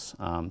demo of this,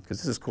 because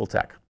this is cool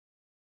tech.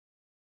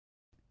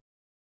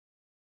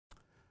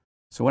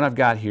 So what I've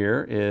got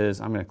here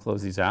is, I'm going to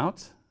close these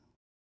out.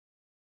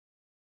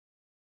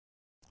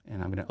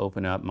 And I'm going to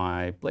open up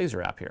my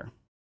Blazor app here.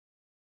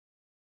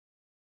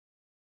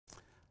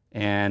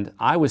 And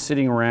I was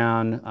sitting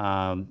around,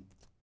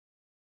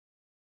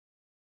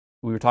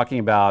 we were talking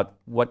about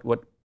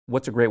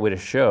what's a great way to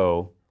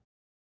show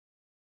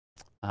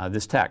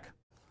this tech.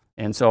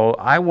 And so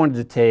I wanted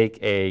to take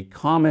a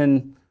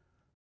common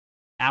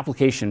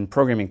application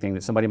programming thing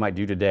that somebody might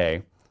do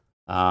today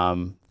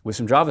with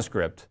some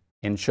JavaScript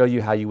and show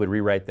you how you would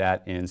rewrite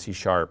that in C#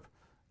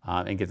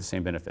 and get the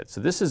same benefits.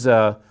 So this is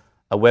a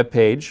web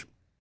page.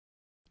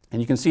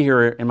 And you can see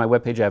here in my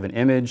web page I have an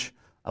image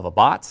of a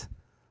bot.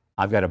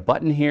 I've got a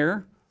button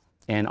here.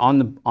 And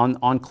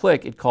on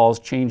click, it calls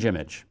change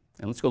image.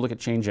 And let's go look at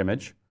change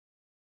image.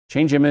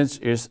 Change image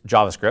is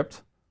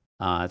JavaScript.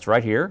 It's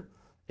right here.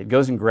 It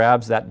goes and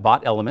grabs that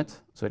bot element.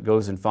 So it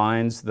goes and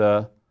finds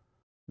the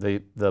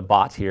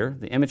bot here,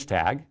 the image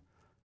tag.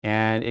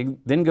 And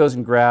it then goes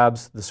and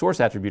grabs the source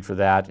attribute for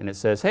that. And it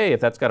says, hey, if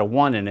that's got a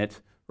 1 in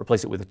it,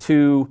 replace it with a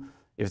 2.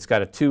 If it's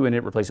got a 2 in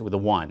it, replace it with a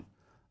 1.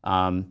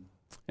 And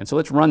so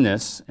let's run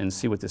this and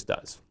see what this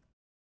does.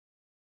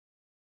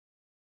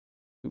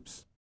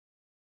 Oops.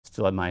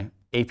 Still have my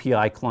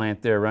API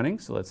client there running,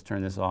 so let's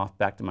turn this off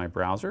back to my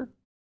browser.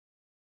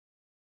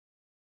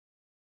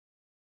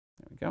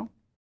 There we go.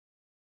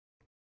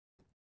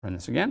 Run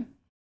this again.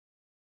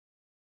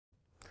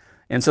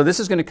 And so this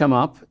is going to come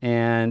up,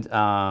 and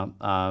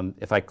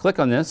if I click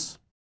on this,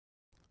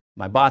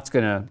 my bot's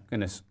going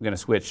to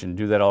switch and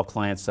do that all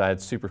client side.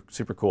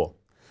 Super cool.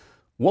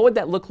 What would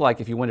that look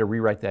like if you wanted to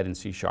rewrite that in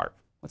C#?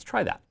 Let's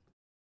try that.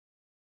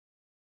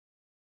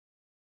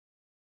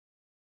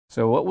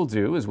 So what we'll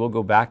do is we'll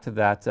go back to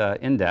that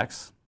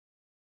index,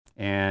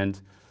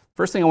 and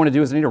first thing I want to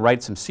do is I need to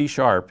write some C#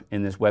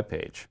 in this web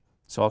page.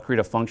 So I'll create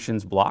a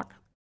functions block,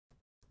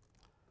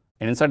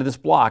 and inside of this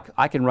block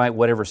I can write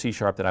whatever C#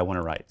 that I want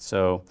to write.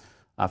 So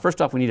first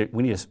off, we need a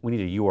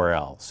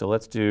URL. So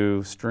let's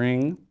do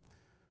string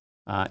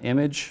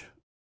image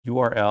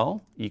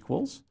URL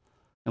equals,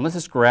 and let's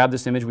just grab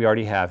this image we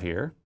already have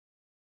here.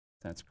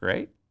 That's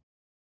great.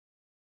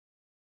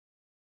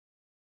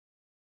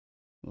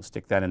 We'll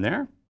stick that in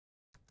there.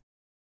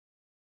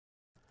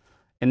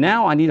 And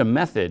now I need a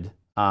method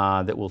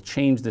that will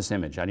change this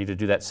image. I need to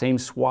do that same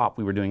swap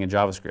we were doing in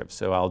JavaScript.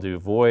 So I'll do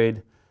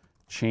void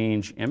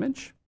change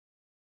image.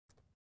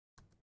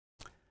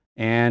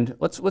 And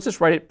let's just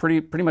write it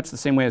pretty much the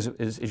same way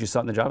as you saw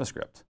it in the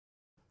JavaScript.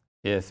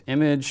 If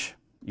image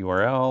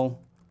URL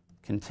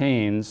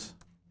contains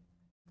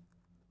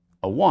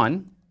a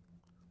 1,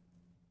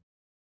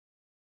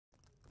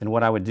 then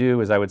what I would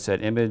do is I would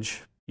set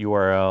image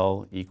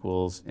URL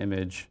equals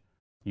image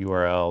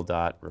URL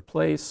dot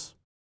replace,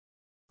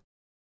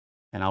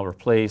 and I'll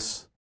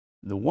replace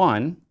the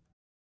 1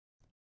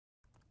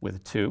 with a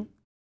 2,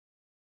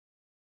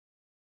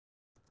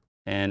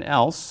 and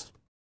else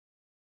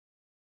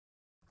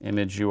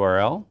image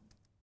URL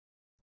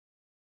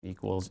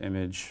equals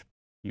image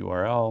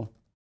URL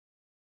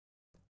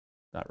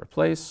dot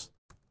replace,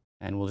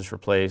 and we'll just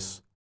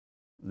replace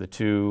the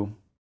 2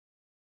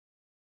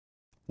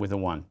 with a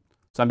 1.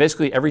 So I'm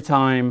basically, every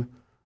time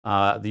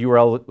the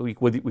URL,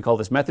 we call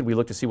this method, we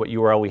look to see what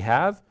URL we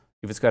have.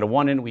 If it's got a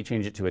 1 in it, we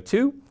change it to a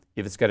 2.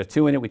 If it's got a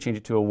 2 in it, we change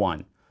it to a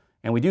 1.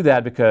 And we do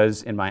that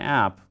because in my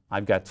app,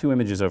 I've got 2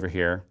 images over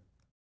here,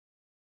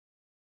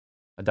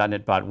 a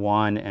 .NET Bot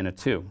 1 and a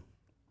 2.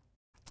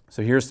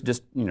 So here's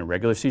just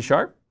regular C#.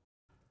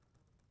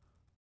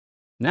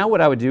 Now what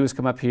I would do is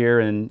come up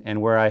here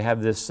and where I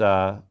have this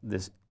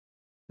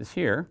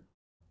here,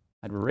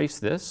 I'd erase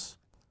this,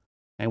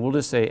 and we'll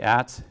just say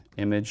at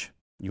image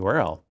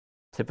URL.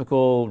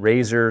 Typical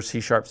Razor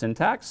C#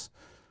 syntax.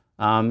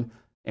 And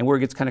where it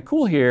gets kind of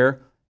cool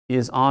here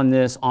is on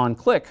this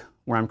onClick,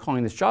 where I'm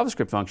calling this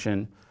JavaScript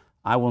function,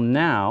 I will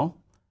now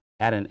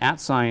add an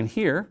 @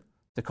 here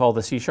to call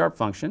the C#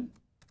 function,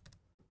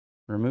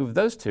 remove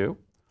those two,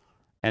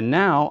 and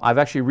now I've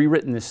actually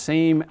rewritten the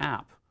same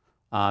app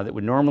that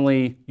would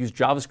normally use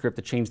JavaScript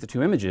to change the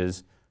 2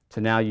 images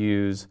to now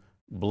use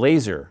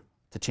Blazor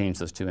to change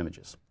those 2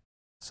 images.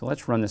 So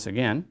let's run this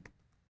again.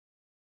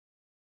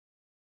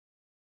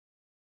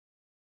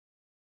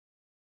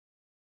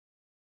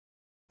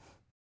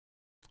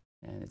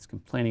 And it's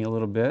complaining a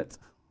little bit.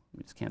 Let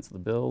me just cancel the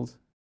build,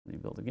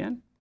 rebuild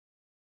again.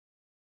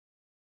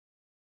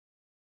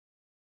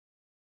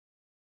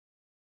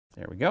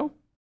 There we go.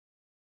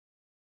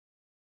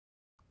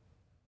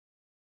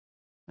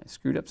 I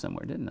screwed up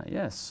somewhere, didn't I?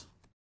 Yes.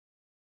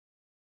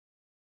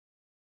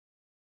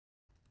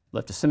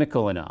 Left a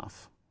semicolon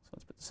off. So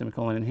let's put the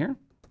semicolon in here.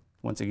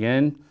 Once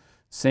again,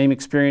 same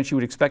experience you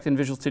would expect in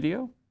Visual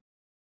Studio.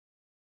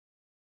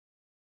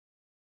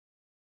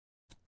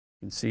 You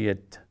can see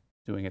it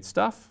doing its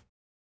stuff.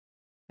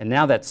 And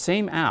now that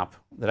same app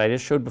that I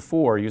just showed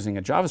before using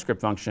a JavaScript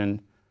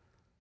function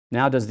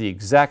now does the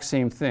exact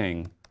same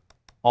thing,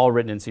 all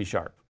written in C#.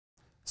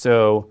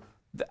 So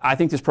I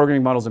think this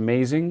programming model is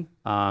amazing.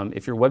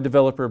 If you're a web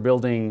developer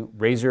building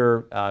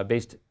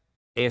Razor-based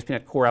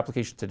ASP.NET Core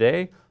applications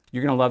today,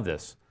 you're going to love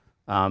this.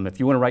 If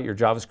you want to write your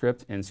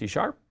JavaScript in C#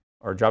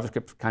 or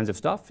JavaScript kinds of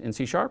stuff in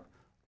C#,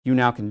 you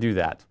now can do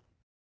that.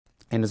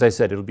 And as I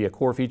said, it'll be a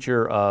core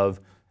feature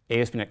of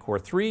ASP.NET Core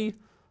 3,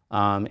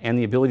 and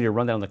the ability to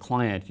run that on the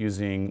client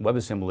using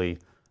WebAssembly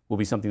will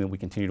be something that we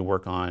continue to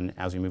work on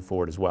as we move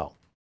forward as well.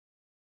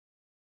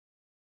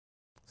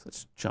 So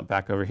let's jump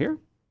back over here,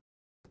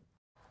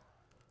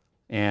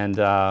 and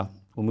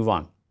we'll move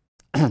on.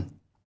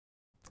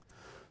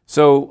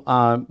 So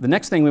the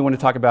next thing we want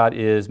to talk about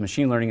is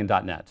machine learning in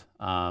 .NET.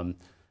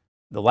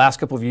 The last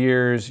couple of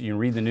years, you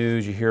read the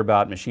news, you hear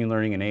about machine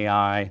learning and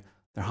AI.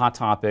 They're hot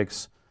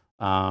topics.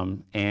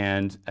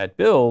 And at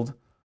Build,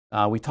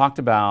 we talked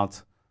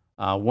about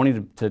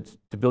wanting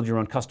to build your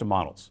own custom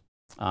models.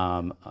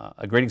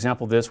 A great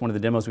example of this, one of the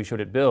demos we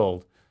showed at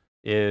Build,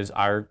 is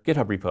our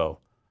GitHub repo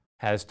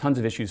has tons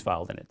of issues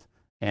filed in it.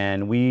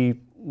 And we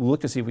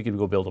looked to see if we could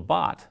go build a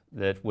bot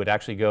that would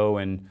actually go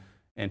and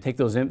take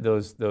those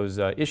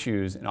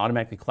issues and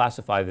automatically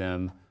classify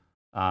them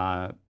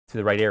to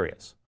the right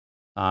areas.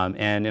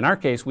 And in our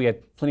case, we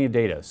had plenty of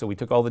data. So we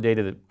took all the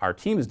data that our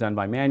team has done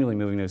by manually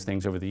moving those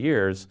things over the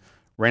years,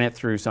 ran it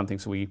through something.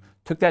 So we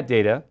took that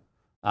data,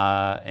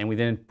 and we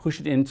then pushed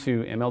it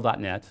into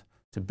ML.NET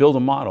to build a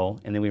model,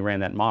 and then we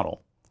ran that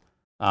model.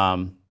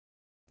 And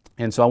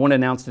so I want to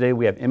announce today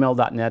we have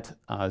ML.NET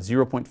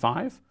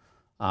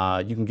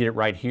 0.5. You can get it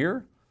right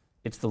here.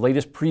 It's the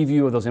latest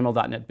preview of those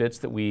ML.NET bits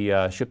that we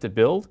shipped at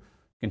build,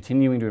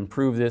 continuing to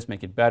improve this,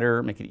 make it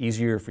better, make it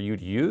easier for you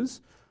to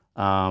use.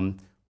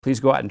 Please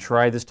go out and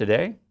try this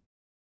today.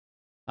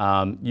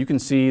 You can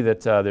see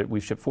that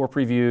we've shipped 4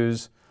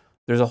 previews.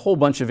 There's a whole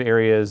bunch of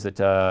areas that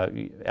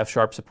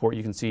F# support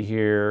you can see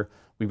here.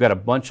 We've got a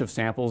bunch of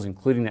samples,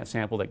 including that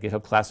sample that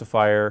GitHub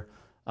classifier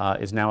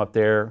is now up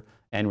there,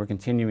 and we're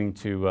continuing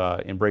to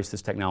embrace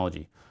this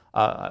technology.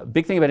 A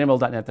big thing about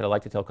ML.NET that I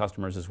like to tell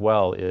customers as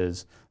well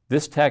is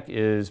this tech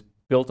is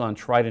built on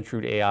tried and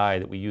true AI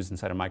that we use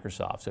inside of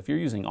Microsoft. So if you're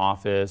using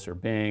Office or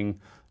Bing,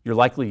 you're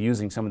likely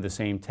using some of the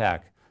same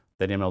tech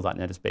that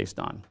ML.NET is based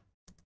on.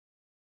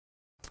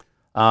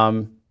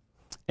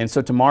 And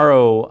so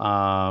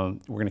tomorrow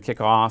we're going to kick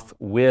off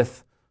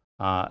with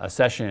a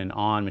session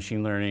on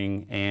machine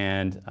learning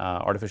and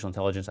artificial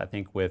intelligence, I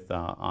think with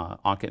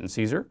Ankit and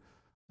Caesar.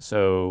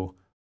 So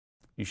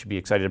you should be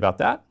excited about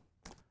that.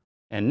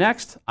 And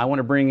next, I want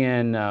to bring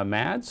in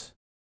Mads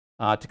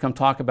to come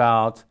talk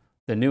about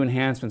the new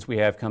enhancements we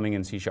have coming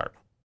in C#. Let's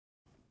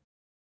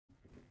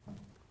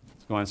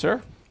go on,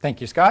 sir.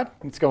 Thank you, Scott.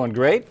 It's going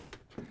great.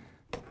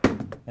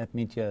 Let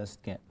me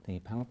just get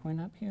the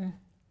PowerPoint up here.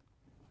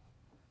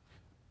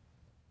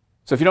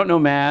 So if you don't know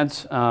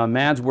Mads,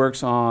 Mads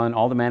works on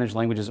all the managed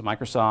languages at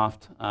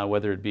Microsoft,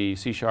 whether it be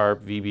C#,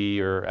 VB,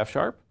 or F#.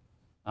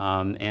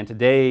 And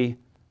today,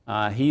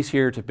 he's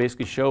here to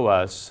basically show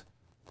us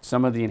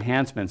some of the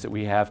enhancements that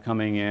we have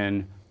coming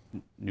in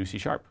new C#.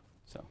 So.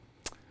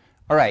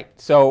 All right.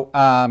 So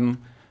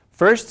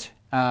first,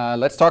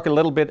 let's talk a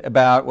little bit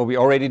about what we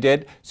already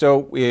did. So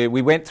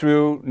we went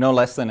through no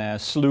less than a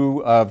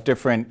slew of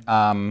different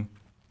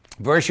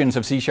versions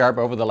of C#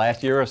 over the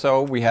last year or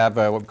so. We have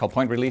what we call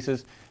point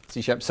releases,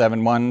 C#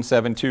 7.1,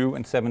 7.2,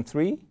 and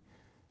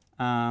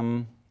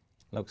 7.3.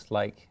 Looks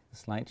like the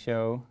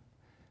slideshow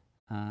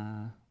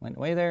went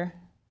away there.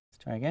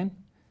 Let's try again.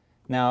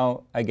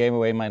 Now I gave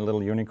away my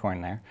little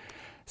unicorn there.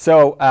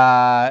 So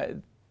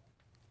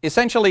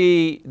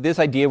essentially, this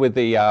idea with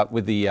the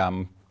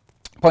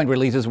point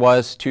releases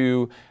was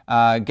to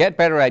get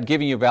better at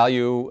giving you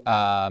value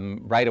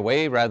right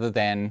away rather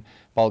than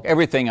bulk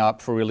everything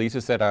up for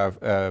releases that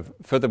are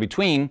further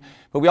between.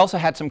 But we also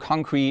had some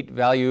concrete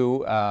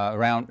value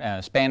around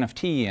span of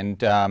T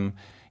and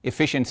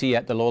efficiency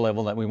at the low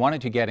level that we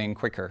wanted to get in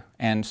quicker.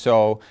 And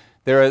so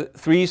there are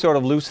 3 sort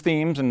of loose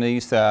themes in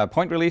these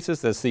point releases.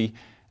 There's the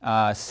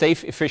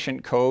safe,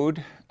 efficient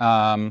code,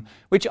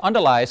 which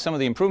underlies some of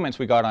the improvements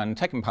we got on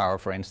Tech Empower,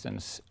 for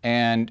instance.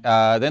 And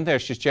then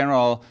there's just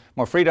general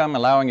more freedom,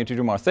 allowing you to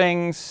do more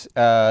things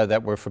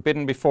that were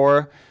forbidden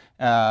before,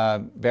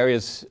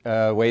 various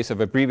ways of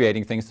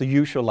abbreviating things, the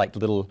usual like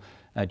little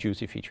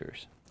juicy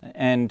features.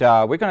 And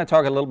we're going to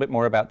talk a little bit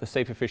more about the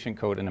safe, efficient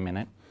code in a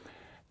minute.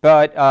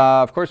 But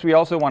of course, we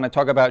also want to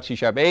talk about C#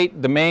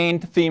 8. The main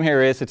theme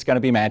here is it's going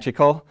to be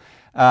magical.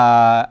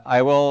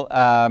 I will,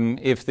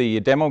 if the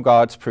demo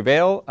gods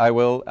prevail, I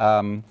will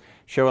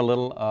show a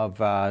little of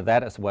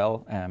that as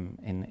well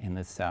in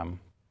this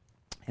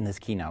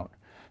keynote.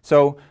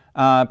 So,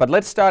 but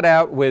let's start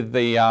out with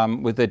the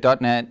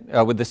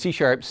 .NET with the C#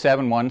 7.1,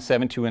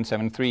 7.2, and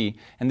 7.3,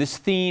 and this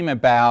theme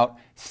about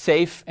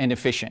safe and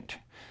efficient.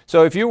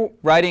 So if you're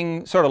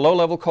writing sort of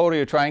low-level code or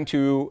you're trying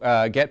to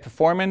get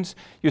performance,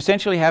 you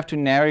essentially have to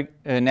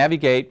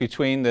navigate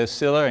between the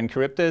Scylla and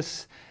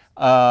Charybdis.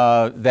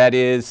 That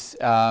is,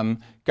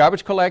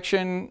 garbage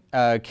collection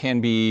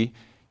can be,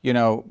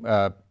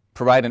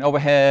 provide an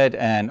overhead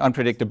and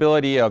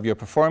unpredictability of your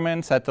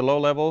performance at the low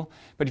level.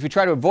 But if you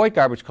try to avoid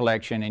garbage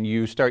collection and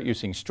you start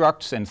using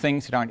structs and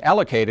things that aren't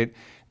allocated,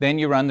 then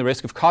you run the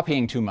risk of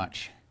copying too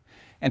much.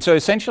 And so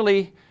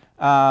essentially,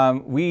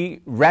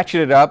 we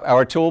ratcheted up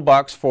our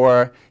toolbox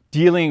for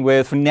dealing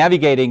with, for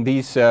navigating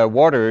these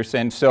waters.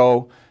 And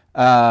so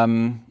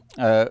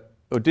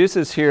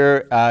Odysseus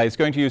here is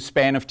going to use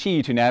span of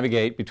T to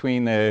navigate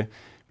between the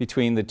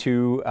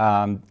 2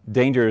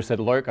 dangers that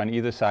lurk on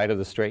either side of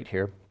the strait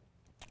here.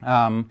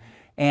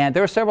 And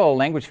there are several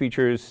language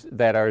features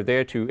that are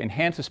there to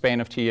enhance the span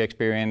of T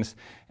experience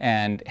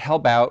and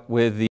help out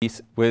with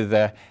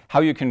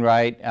how you can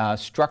write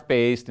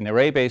struct-based and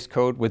array-based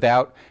code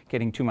without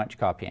getting too much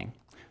copying.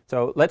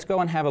 So let's go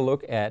and have a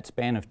look at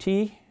span of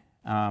T.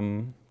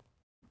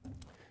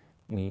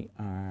 We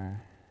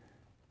are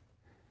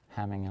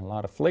having a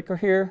lot of flicker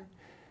here.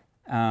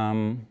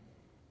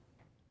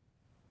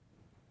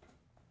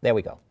 There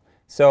we go.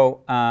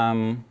 So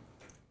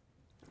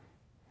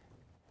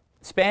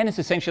span is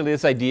essentially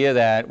this idea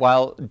that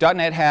while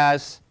 .NET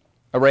has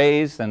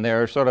arrays and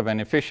they're sort of an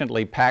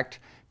efficiently packed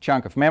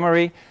chunk of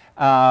memory,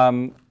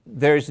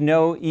 there's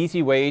no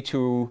easy way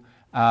to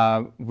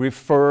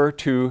refer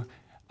to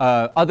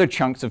other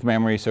chunks of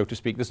memory, so to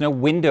speak. There's no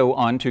window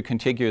onto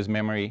contiguous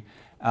memory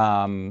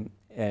the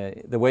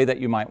way that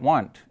you might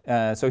want.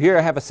 So here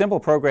I have a simple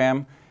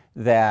program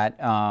that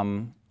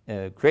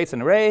creates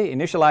an array,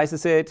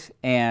 initializes it,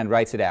 and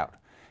writes it out.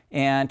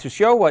 And to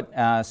show what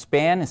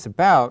span is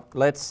about,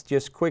 let's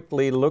just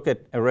quickly look at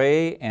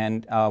array,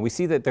 and we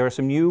see that there are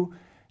some new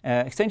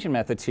extension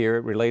methods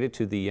here related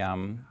to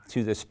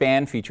the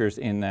span features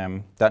in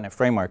 .NET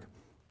Framework.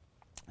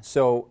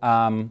 So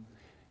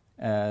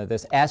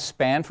there's as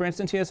span, for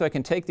instance, here, so I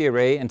can take the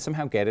array and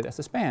somehow get it as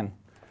a span.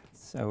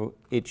 So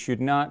it should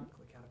not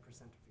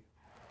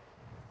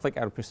click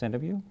out a percent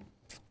of view.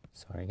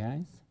 Sorry,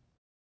 guys.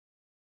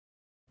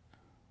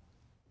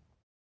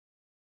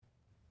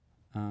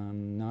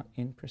 Not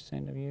in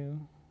percent of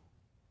view.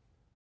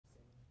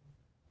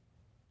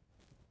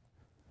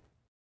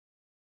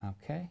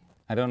 Okay.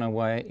 I don't know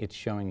why it's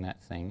showing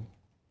that thing.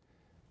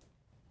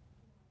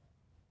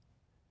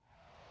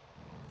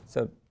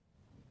 So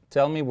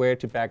tell me where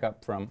to back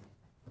up from.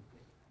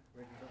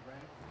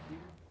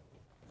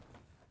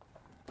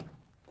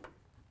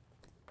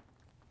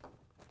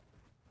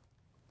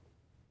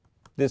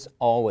 This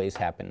always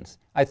happens.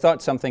 I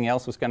thought something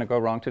else was going to go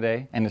wrong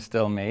today, and it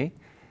still may.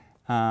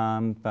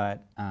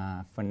 But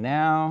for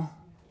now,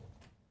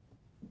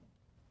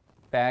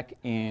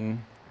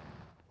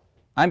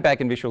 I'm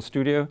back in Visual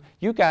Studio.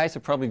 You guys are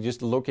probably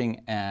just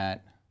looking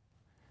at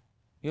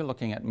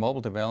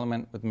mobile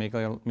development with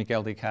Miguel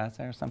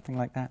Icaza or something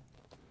like that.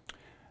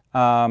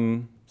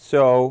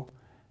 So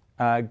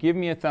give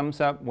me a thumbs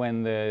up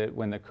when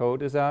the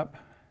code is up.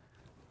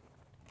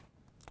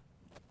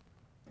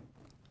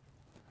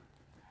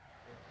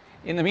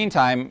 In the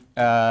meantime,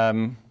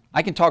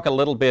 I can talk a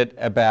little bit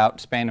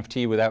about span of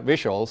t without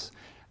visuals.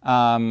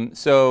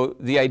 So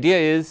the idea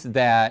is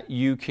that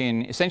you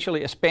can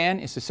essentially, a span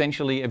is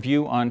essentially a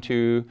view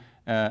onto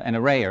an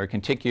array or a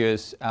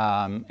contiguous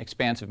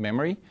expansive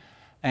memory.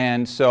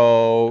 And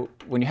so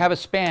when you have a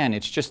span,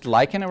 it's just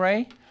like an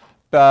array,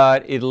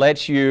 but it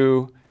lets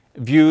you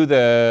view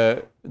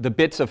the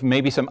bits of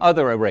maybe some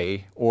other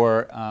array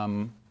or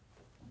well,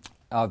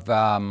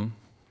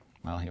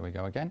 here we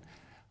go again,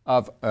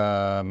 of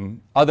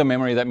other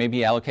memory that may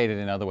be allocated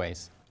in other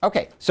ways.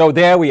 Okay, so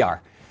there we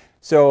are.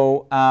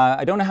 So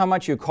I don't know how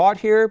much you caught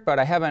here, but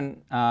I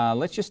haven't,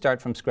 let's just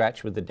start from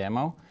scratch with the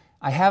demo.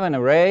 I have an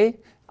array,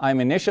 I'm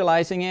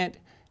initializing it,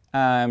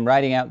 I'm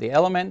writing out the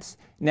elements.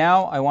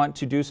 Now I want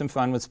to do some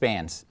fun with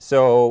spans.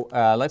 So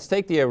let's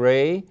take the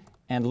array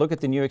and look at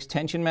the new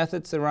extension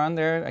methods that are on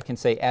there. I can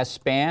say as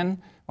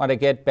span. What I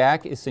get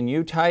back is a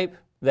new type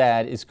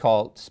that is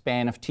called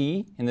span of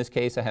t. In this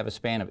case, I have a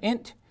span of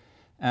int.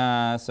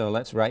 So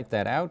let's write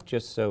that out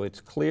just so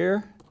it's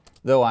clear,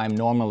 though I'm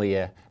normally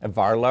a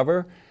var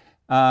lover.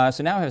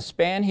 So now I have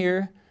span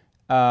here.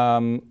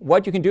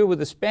 What you can do with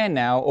the span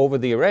now over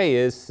the array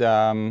is,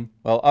 well,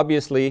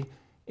 obviously,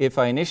 if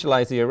I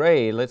initialize the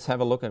array, let's have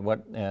a look at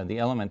what the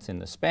elements in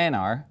the span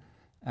are.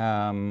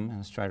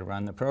 Let's try to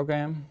run the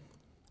program.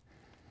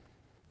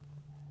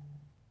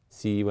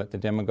 See what the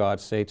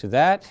demigods say to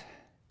that.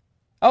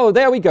 Oh,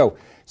 there we go.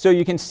 So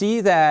you can see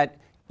that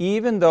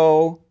even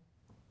though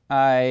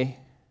I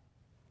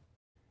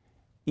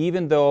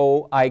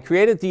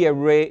created the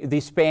array,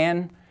 the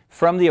span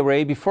from the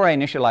array before I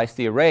initialized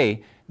the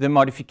array, the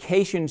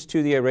modifications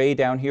to the array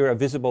down here are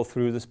visible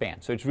through the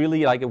span. So it's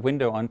really like a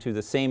window onto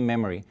the same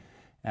memory.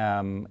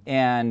 Why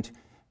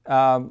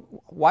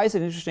is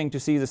it interesting to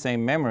see the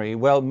same memory?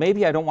 Well,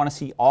 maybe I don't want to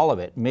see all of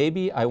it.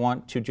 Maybe I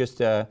want to just,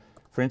 for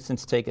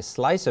instance, take a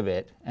slice of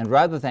it, and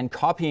rather than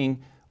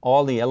copying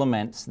all the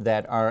elements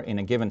that are in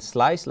a given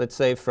slice, let's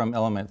say from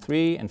element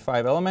 3 and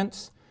 5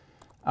 elements,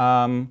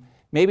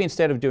 maybe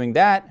instead of doing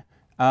that,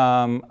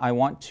 I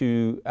want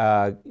to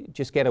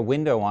just get a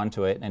window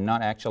onto it and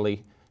not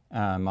actually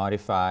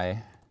modify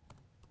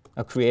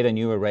or create a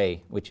new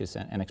array, which is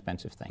an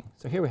expensive thing.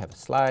 So here we have a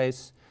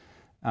slice,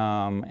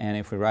 and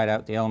if we write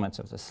out the elements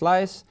of the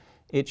slice,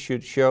 it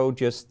should show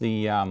just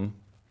the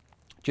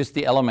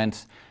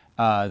elements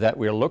that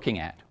we're looking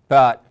at.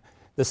 But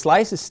the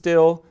slice is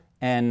still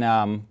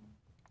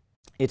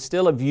it's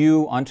still a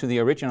view onto the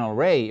original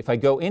array. If I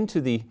go into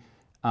the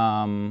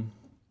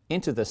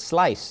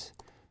slice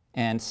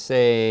and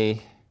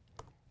say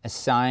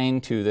assign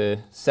to the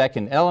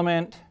second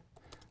element,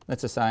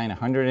 let's assign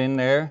 100 in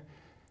there,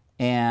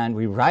 and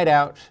we write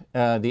out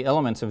the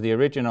elements of the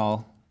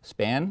original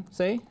span,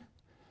 say,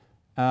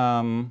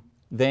 then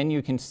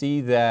you can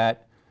see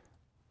that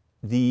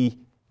the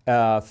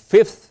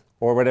fifth,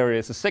 or whatever it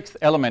is, the sixth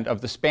element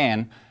of the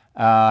span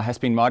has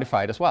been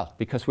modified as well,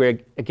 because we're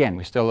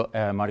still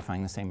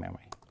modifying the same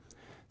memory.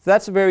 So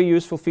that's a very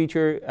useful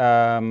feature.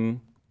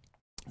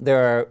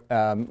 There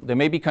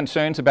may be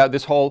concerns about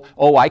this whole,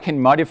 oh, I can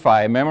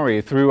modify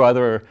memory through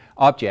other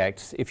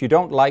objects. If you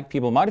don't like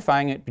people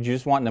modifying it, but you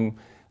just want them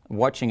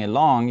watching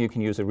along, you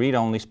can use a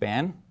read-only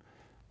span,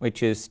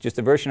 which is just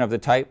a version of the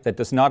type that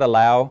does not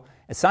allow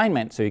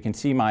assignment. So you can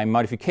see my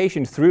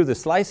modification through the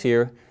slice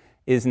here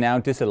is now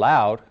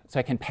disallowed. So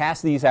I can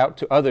pass these out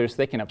to others.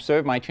 They can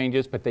observe my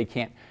changes, but they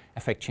can't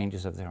affect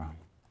changes of their own.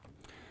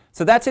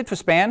 So that's it for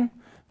span.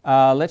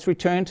 Let's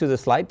return to the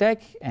slide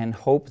deck and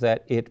hope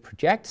that it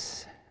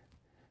projects.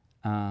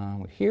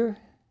 We're here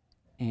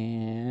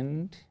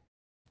and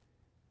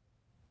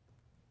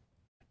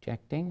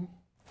projecting.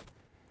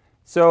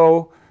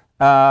 So,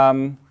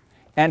 and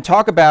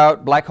talk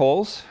about black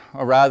holes,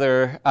 or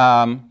rather,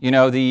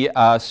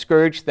 the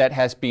scourge that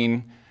has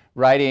been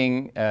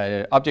writing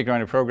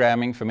object-oriented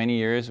programming for many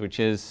years, which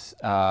is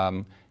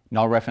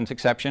null reference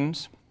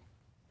exceptions.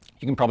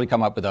 You can probably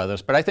come up with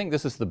others, but I think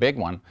this is the big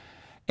one.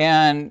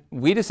 And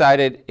we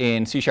decided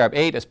in C#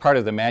 8, as part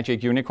of the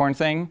magic unicorn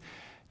thing,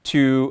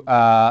 to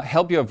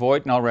help you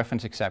avoid null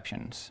reference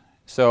exceptions.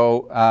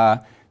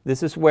 So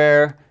this is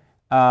where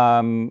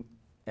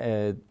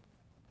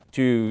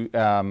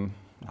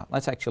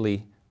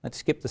let's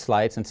skip the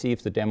slides and see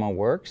if the demo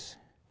works.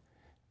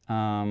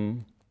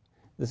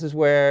 This is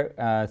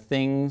where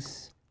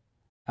things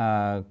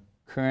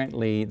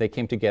currently, they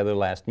came together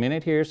last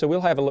minute here. So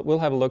we'll have a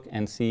look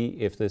and see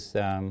if this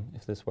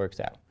works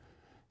out.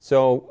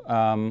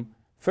 So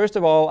first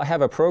of all, I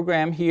have a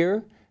program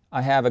here.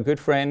 I have a good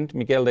friend,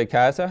 Miguel de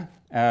Icaza,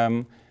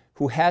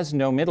 who has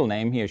no middle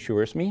name, he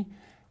assures me.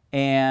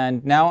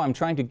 And now I'm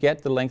trying to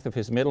get the length of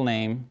his middle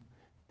name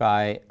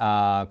by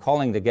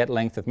calling the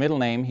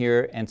getLengthOfMiddleName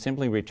here and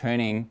simply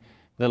returning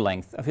the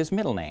length of his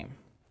middle name.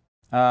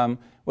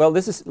 Well,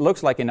 this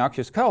looks like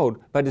innocuous code,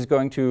 but it's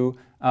going to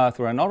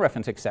throw a null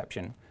reference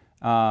exception.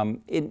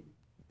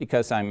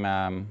 Because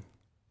I'm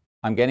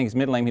getting his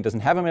middle name, he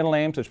doesn't have a middle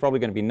name, so it's probably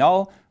going to be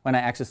null. When I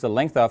access the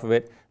length off of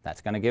it, that's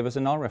going to give us a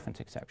null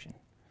reference exception.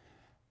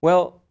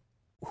 Well,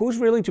 who's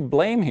really to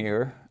blame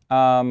here?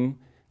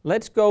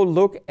 Let's go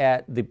look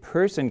at the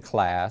person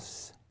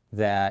class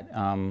that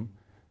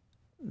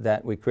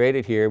we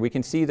created here. We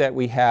can see that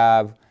we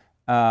have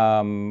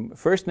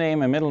first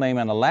name, a middle name,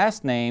 and a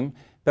last name.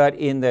 But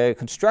in the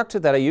constructor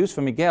that I use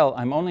for Miguel,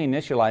 I'm only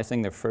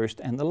initializing the first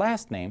and the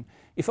last name.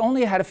 If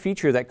only I had a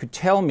feature that could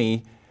tell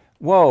me,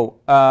 whoa,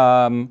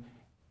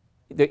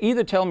 they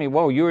either tell me,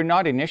 whoa, you're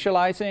not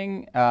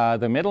initializing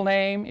the middle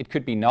name, it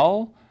could be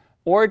null,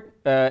 or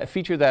a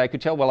feature that I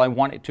could tell, well, I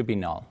want it to be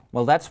null.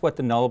 Well, that's what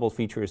the nullable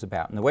feature is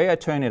about. And the way I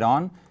turn it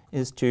on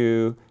is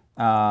to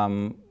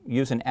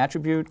use an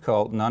attribute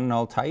called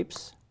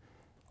non-null-types.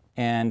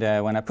 And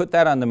when I put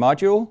that on the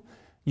module,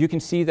 you can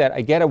see that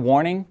I get a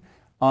warning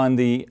on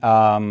the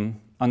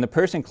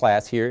person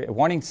class here, a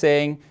warning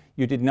saying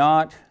you did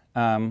not,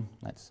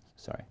 let's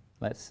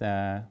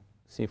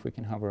see if we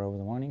can hover over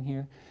the warning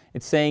here.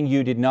 It's saying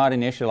you did not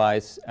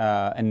initialize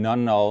a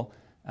non-null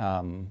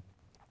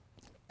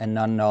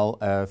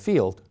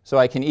field. So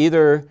I can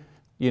either,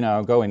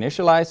 go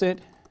initialize it,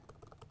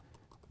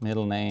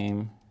 middle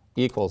name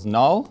equals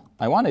null.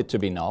 I want it to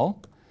be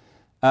null.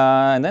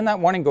 And then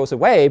that warning goes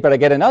away, but I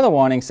get another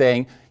warning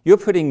saying you're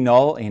putting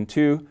null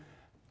into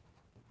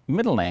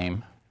middle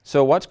name.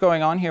 So what's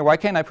going on here? Why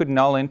can't I put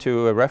null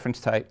into a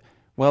reference type?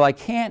 Well, I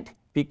can't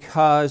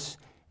because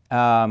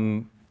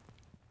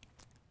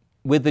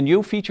with the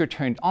new feature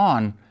turned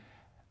on,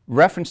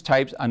 reference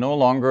types are no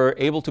longer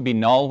able to be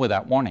null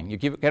without warning. You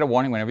get a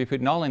warning whenever you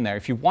put null in there.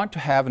 If you want to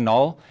have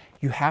null,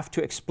 you have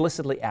to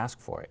explicitly ask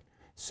for it.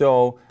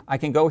 So I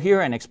can go here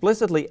and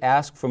explicitly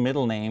ask for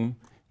middle name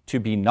to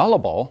be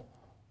nullable.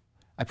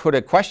 I put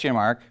a question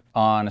mark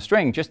on a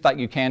string, just like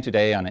you can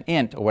today on an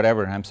int or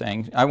whatever, and I'm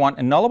saying I want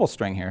a nullable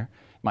string here.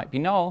 It might be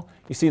null.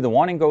 You see the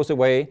warning goes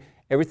away.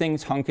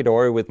 Everything's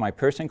hunky-dory with my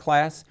person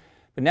class.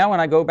 But now when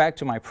I go back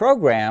to my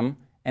program,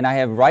 and I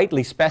have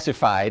rightly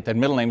specified that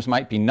middle names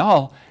might be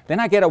null, then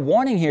I get a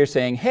warning here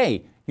saying,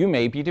 hey, you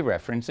may be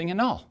dereferencing a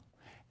null.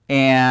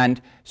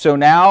 And so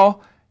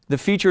now the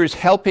feature is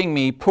helping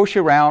me push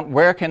around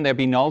where can there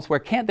be nulls, where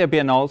can't there be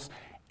nulls,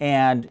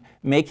 and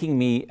making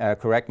me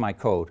correct my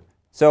code.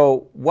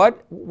 So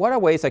what are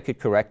ways I could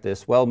correct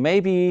this? Well,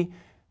 maybe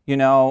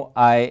maybe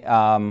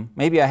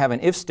I have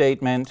an if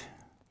statement.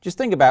 Just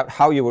think about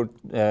how you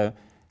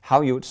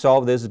would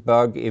solve this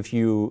bug if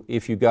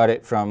you got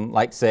it from,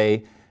 like,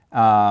 say,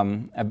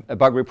 a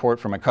bug report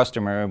from a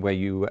customer where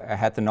you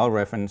had the null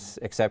reference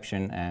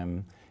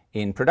exception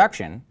in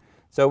production.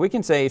 So we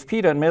can say if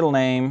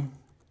p.middlename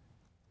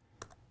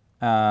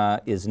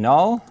is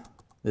null,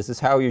 this is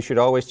how you should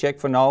always check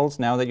for nulls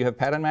now that you have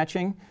pattern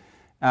matching,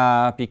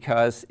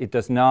 because it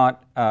does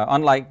not,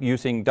 unlike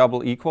using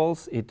double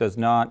equals, it does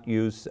not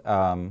use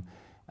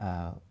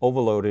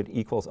overloaded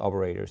equals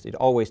operators. It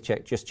always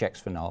just checks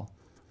for null.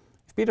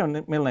 If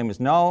p.middlename is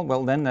null,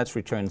 well, then let's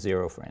return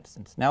 0, for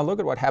instance. Now look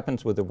at what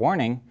happens with the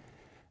warning.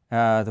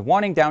 The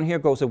warning down here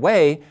goes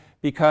away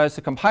because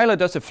the compiler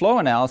does a flow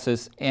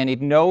analysis, and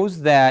it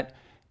knows that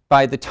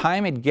by the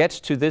time it gets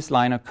to this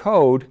line of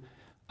code,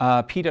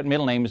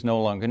 p.middlename is no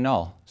longer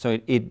null. So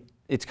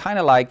it's kind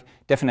of like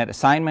definite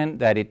assignment,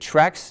 that it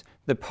tracks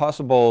the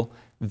possible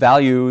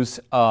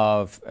values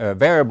of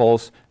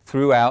variables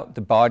throughout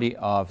the body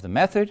of the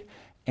method,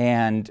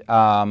 and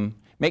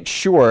make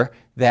sure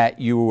that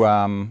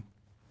you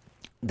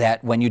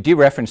that when you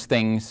dereference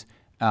things,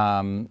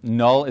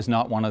 null is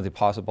not one of the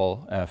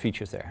possible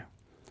features there.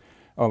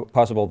 or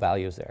possible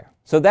values there.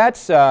 So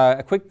that's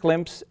a quick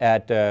glimpse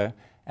at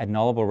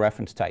nullable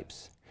reference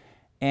types.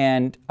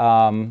 And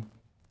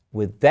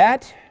with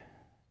that,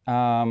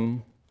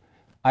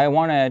 I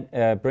want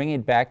to bring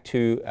it back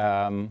to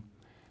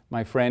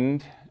my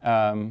friend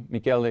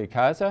Miguel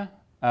Icaza,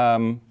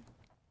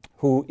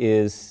 who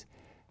is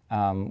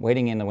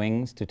waiting in the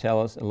wings to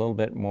tell us a little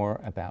bit more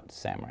about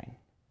Xamarin.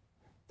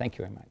 Thank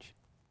you very much.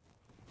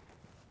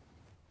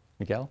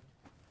 Miguel?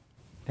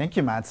 Thank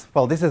you, Mads.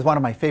 Well, this is one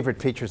of my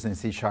favorite features in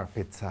C#.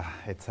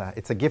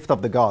 It's a gift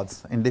of the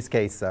gods. In this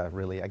case,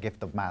 really a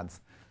gift of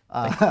Mads.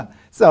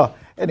 So,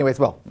 anyways,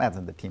 well, Mads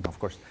and the team, of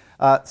course.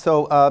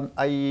 So I'm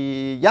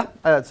going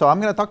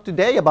to talk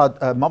today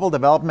about mobile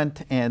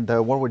development and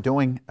what we're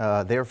doing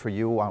there for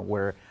you.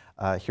 We're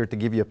here to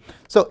give you.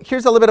 So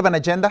here's a little bit of an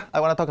agenda.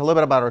 I want to talk a little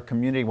bit about our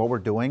community, what we're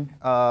doing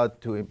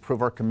to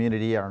improve our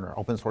community and our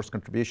open source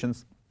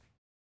contributions.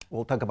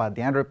 We'll talk about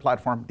the Android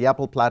platform, the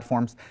Apple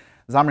platforms,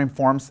 Xamarin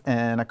Forms,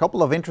 and a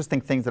couple of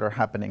interesting things that are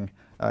happening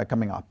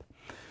coming up.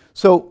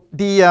 So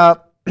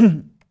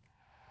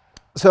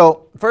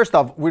so first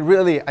off,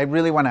 I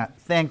really want to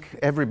thank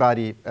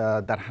everybody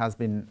that has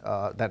been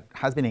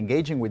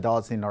engaging with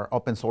us in our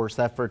open source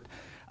effort.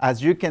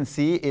 As you can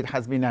see, it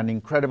has been an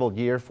incredible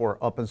year for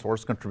open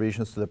source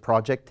contributions to the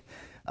project.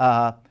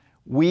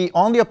 We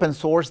only open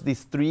source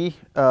these three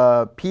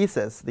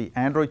pieces: the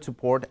Android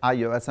support,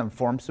 iOS, and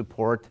Form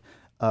support.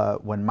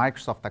 When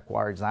Microsoft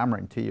acquired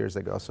Xamarin 2 years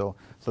ago. So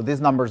these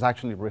numbers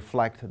actually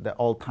reflect the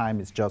old time.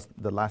 It's just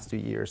the last 2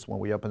 years when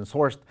we open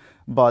sourced.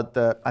 But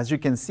as you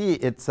can see,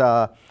 it's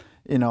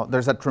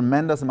there's a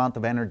tremendous amount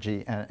of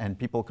energy and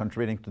people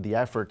contributing to the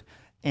effort.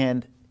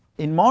 And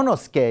in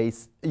Mono's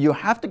case, you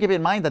have to keep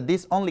in mind that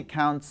this only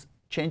counts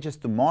changes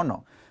to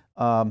Mono.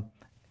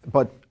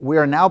 But we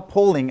are now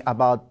pulling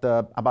about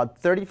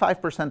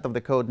 35% of the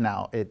code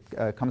now. It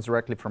comes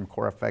directly from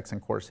CoreFX and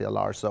Core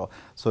CLR, so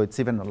it's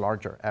even a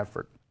larger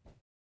effort.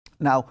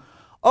 Now,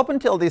 up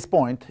until this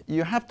point,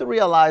 you have to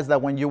realize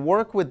that when you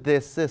work with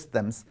these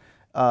systems,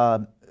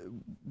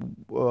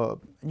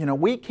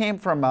 we came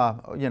from the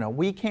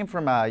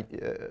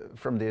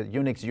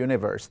Unix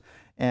universe,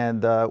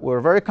 and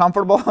we're very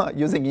comfortable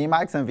using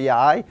Emacs and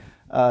VI.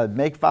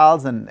 Make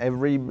files and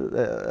every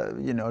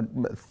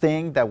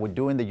thing that we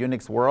do in the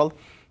Unix world,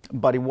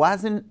 but it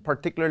wasn't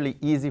particularly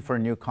easy for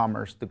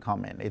newcomers to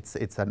come in.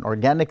 It's an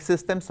organic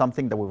system,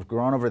 something that we've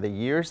grown over the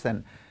years,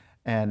 and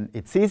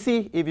it's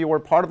easy if you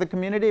were part of the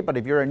community, but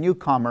if you're a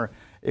newcomer,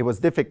 it was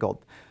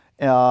difficult.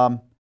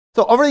 So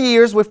over the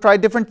years, we've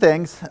tried different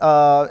things.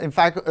 In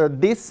fact,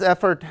 this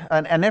effort,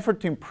 an effort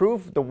to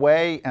improve the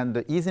way and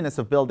the easiness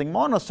of building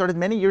Mono started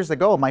many years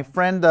ago. My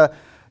friend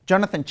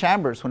Jonathan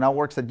Chambers, who now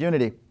works at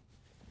Unity,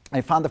 I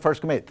found the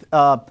first commit.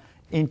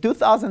 In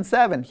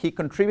 2007, he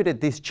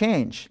contributed this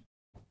change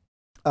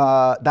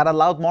that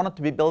allowed Mono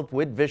to be built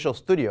with Visual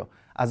Studio,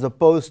 as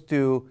opposed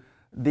to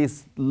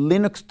this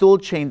Linux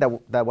toolchain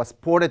that was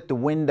ported to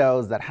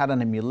Windows, that had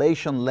an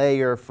emulation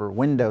layer for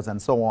Windows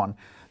and so on.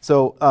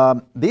 So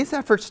this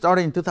effort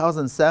started in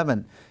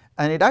 2007,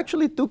 and it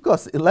actually took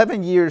us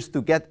 11 years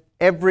to get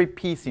every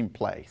piece in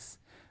place.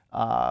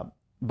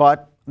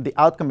 But the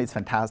outcome is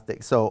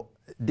fantastic. So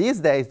these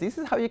days, this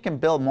is how you can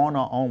build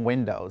Mono on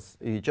Windows.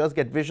 You just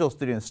get Visual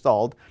Studio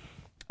installed.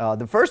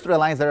 The first 3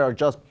 lines there are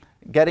just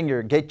getting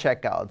your gate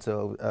checkout.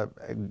 So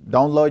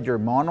download your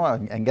Mono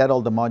and get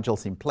all the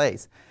modules in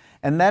place.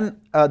 And then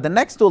the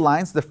next 2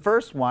 lines, the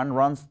first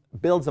one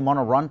builds a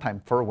Mono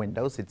runtime for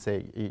Windows.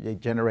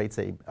 It generates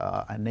a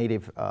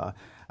native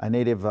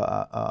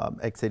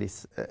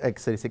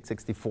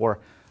x86-64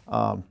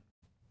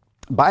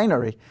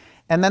 binary.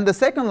 And then the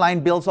second line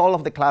builds all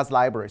of the class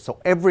libraries, so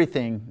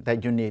everything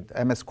that you need: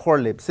 MS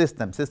Corelib,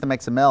 System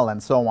XML,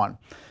 and so on.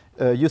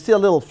 You see a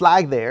little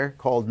flag there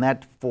called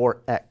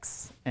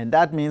net4x, and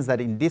that means that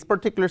in this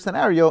particular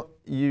scenario,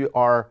 you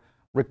are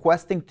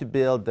requesting to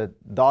build the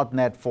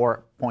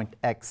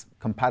 .NET4.x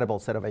compatible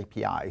set of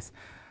APIs.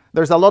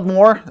 There's a lot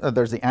more.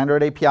 There's the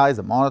Android APIs,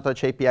 the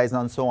MonoTouch APIs,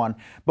 and so on.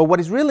 But what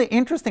is really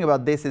interesting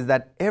about this is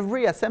that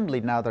every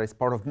assembly now that is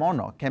part of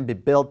Mono can be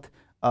built.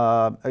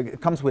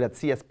 It comes with a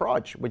CS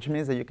proj, which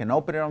means that you can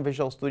open it on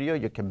Visual Studio,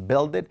 you can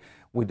build it.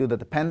 We do the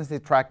dependency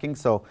tracking.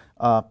 So,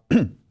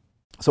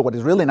 so what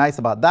is really nice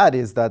about that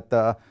is that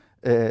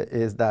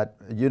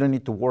you don't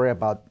need to worry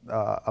about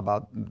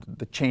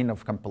the chain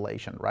of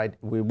compilation, right?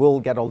 We will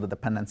get all the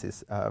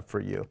dependencies for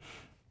you.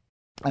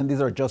 And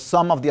these are just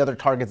some of the other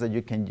targets that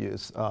you can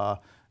use.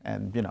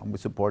 And we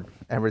support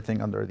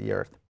everything under the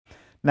earth.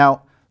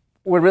 Now,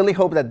 we really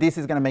hope that this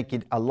is going to make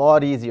it a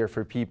lot easier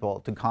for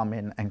people to come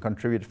in and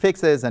contribute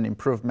fixes and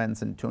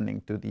improvements and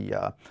tuning to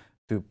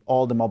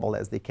all the mobile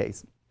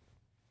SDKs.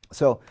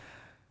 So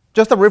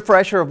just a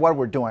refresher of what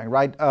we're doing,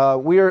 right?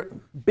 We're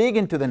big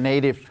into the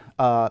native,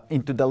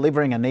 into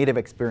delivering a native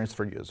experience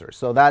for users.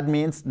 So that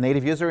means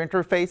native user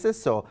interfaces.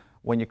 So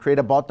when you create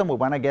a button, we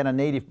want to get a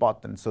native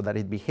button so that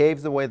it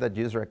behaves the way that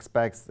user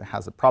expects, it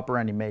has the proper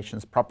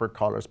animations, proper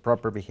colors,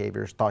 proper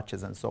behaviors,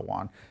 touches, and so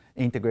on.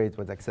 integrates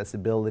with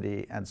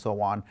accessibility and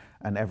so on,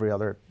 and every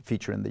other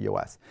feature in the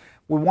US.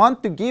 We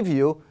want to give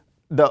you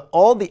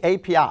all the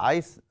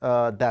APIs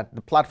that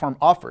the platform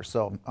offers.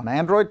 So on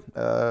Android,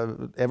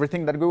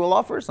 everything that Google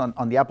offers.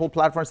 On the Apple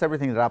platforms,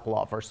 everything that Apple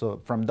offers.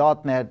 So from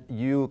 .NET,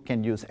 you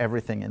can use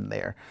everything in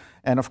there.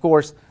 And of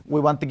course, we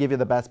want to give you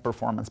the best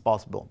performance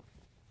possible.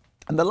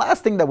 And the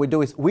last thing that we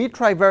do is we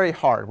try very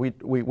hard. We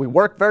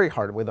work very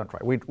hard. We don't try.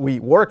 We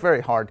work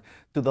very hard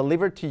to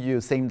deliver to you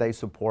same-day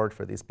support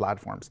for these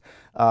platforms.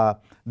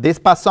 This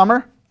past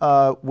summer,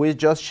 we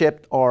just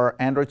shipped our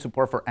Android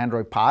support for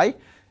Android Pie.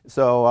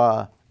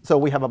 So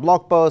we have a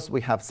blog post,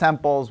 we have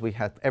samples, we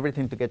have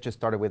everything to get you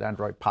started with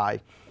Android Pie.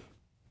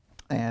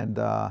 And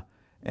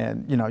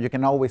you know, you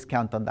can always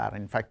count on that.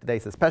 In fact, today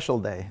is a special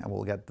day, and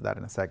we'll get to that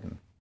in a second.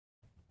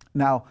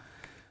 Now,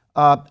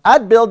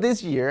 at Build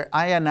this year,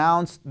 I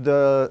announced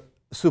the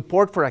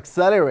support for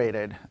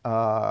accelerated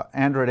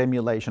Android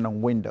emulation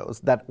on Windows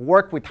that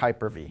work with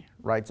Hyper-V,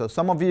 right? So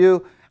some of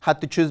you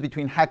had to choose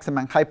between Hexam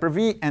and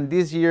Hyper-V, and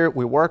this year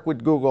we worked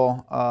with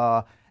Google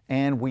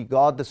and we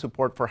got the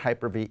support for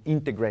Hyper-V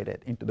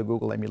integrated into the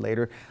Google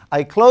emulator.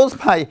 I closed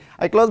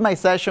my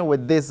session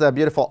with this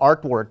beautiful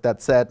artwork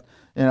that said,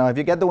 you know, if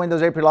you get the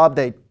Windows April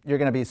update, you're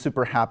going to be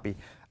super happy.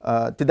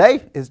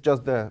 Today is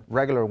just the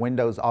regular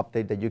Windows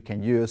update that you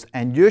can use,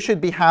 and you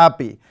should be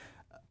happy.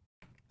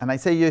 And I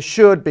say you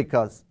should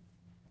because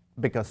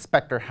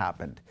Spectre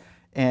happened.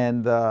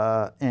 And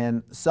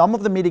some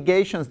of the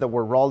mitigations that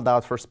were rolled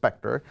out for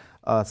Spectre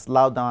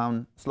slow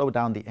down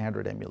the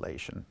Android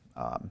emulation.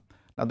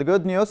 Now the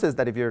good news is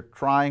that if you're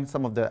trying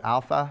some of the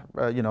alpha,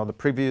 you know, the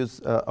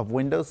previews of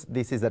Windows,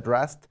 this is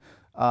addressed.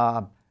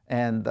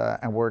 And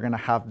we're going to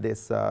have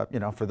this, you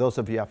know, for those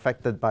of you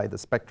affected by the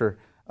Spectre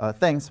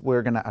things,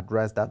 we're going to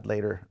address that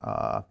later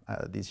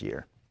this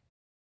year.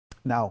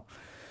 Now,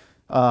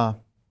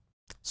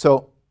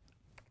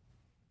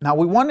 now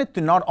we wanted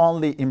to not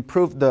only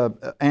improve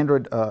the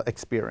Android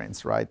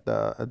experience, right,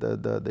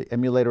 the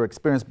emulator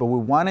experience, but we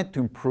wanted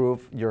to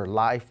improve your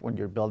life when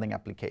you're building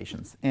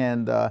applications.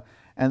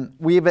 And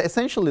we've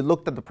essentially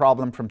looked at the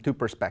problem from two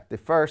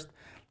perspectives. First,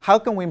 how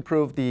can we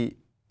improve the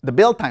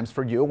build times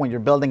for you when you're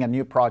building a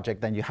new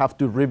project and you have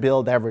to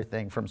rebuild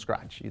everything from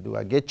scratch? You do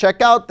a git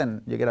checkout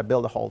and you got to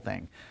build the whole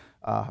thing.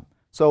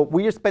 So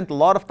we spent a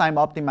lot of time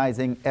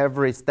optimizing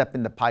every step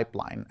in the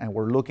pipeline, and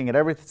we're looking at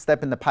every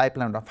step in the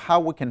pipeline of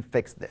how we can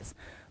fix this.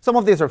 Some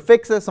of these are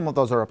fixes, some of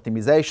those are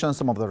optimizations,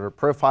 some of those are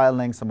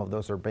profiling, some of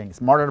those are being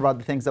smarter about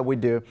the things that we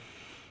do,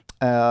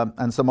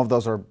 and some of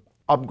those are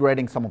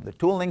upgrading some of the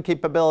tooling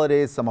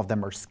capabilities, some of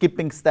them are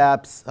skipping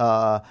steps,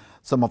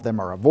 some of them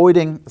are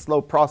avoiding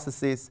slow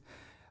processes.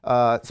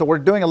 So we're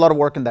doing a lot of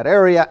work in that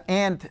area,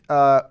 and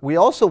we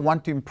also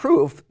want to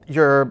improve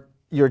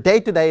your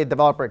day-to-day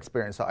developer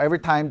experience. So every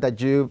time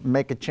that you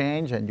make a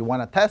change and you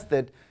want to test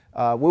it,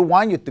 we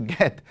want you to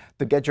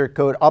get your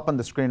code up on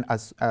the screen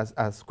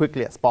as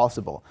quickly as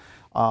possible.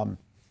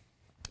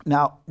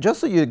 Now, just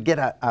so you get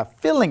a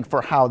feeling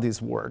for how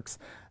this works,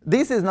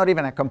 this is not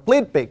even a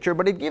complete picture,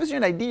 but it gives you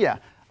an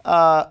idea.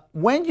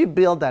 When you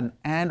build an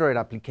Android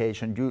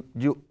application,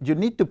 you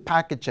need to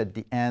package at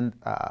the end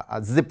a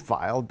zip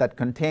file that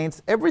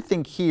contains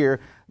everything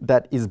here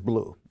that is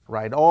blue,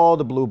 right? All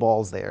the blue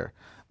balls there.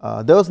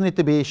 Those need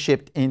to be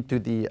shipped into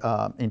the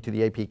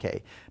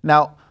APK.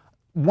 Now,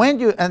 when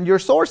your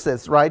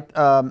sources, right?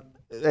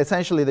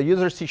 Essentially, the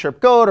user C#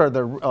 code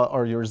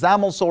or your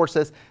XAML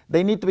sources,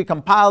 they need to be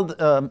compiled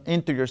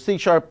into your C#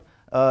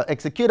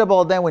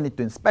 executable. Then we need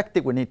to inspect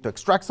it. We need to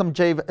extract some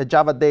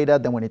Java data.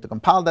 Then we need to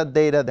compile that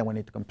data. Then we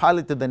need to compile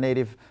it to the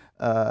native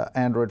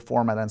Android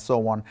format and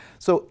so on.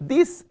 So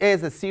this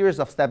is a series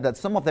of steps that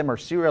some of them are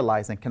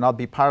serialized and cannot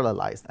be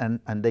parallelized,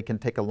 and they can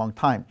take a long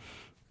time.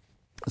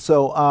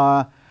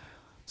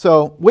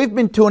 So we've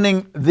been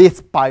tuning this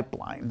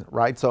pipeline,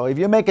 right? So if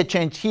you make a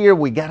change here,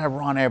 we got to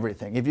run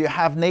everything. If you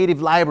have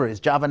native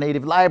libraries, Java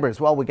native libraries,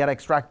 well, we got to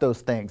extract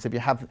those things. If you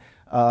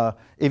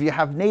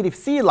have native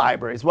C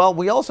libraries, well,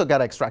 we also got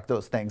to extract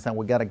those things, and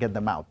we got to get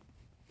them out.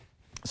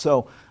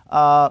 So,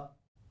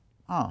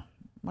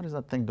 what is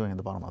that thing doing at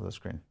the bottom of the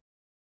screen?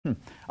 All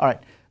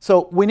right.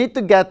 So we need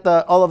to get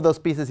all of those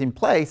pieces in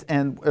place,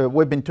 and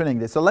we've been tuning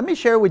this. So let me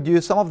share with you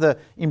some of the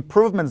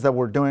improvements that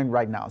we're doing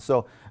right now.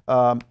 So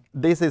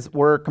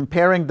we're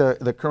comparing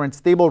the current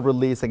stable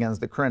release against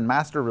the current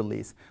master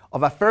release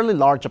of a fairly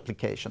large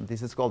application.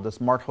 This is called the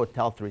Smart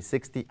Hotel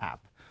 360 app.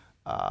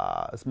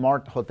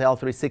 Smart Hotel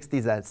 360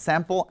 is a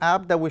sample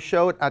app that we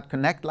showed at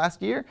Connect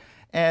last year,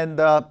 and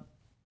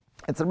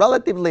it's a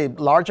relatively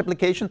large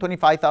application,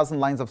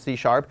 25,000 lines of C#.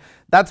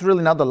 That's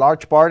really not the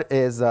large part.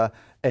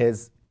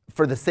 Is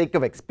for the sake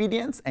of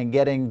expedience and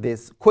getting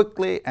this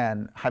quickly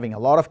and having a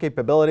lot of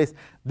capabilities,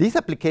 this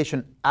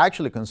application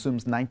actually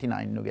consumes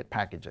 99 NuGet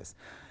packages.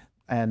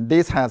 And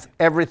this has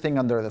everything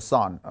under the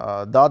sun.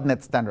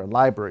 .NET Standard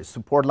libraries,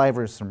 support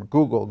libraries from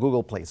Google,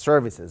 Google Play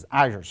Services,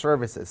 Azure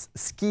Services,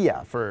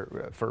 Skia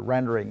for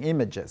rendering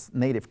images,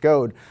 native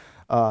code,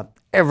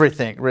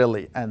 everything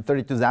really, and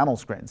 32 XAML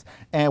screens.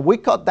 And we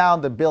cut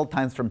down the build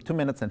times from 2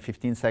 minutes and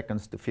 15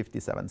 seconds to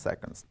 57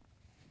 seconds.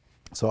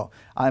 So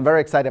I'm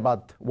very excited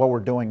about what we're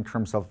doing in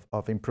terms of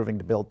improving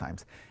the build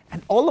times.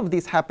 And all of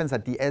this happens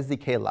at the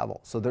SDK level.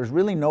 So there's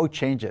really no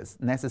changes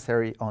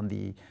necessary on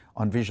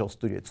Visual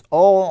Studio. It's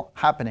all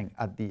happening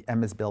at the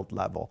MS Build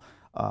level.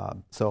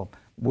 So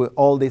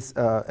all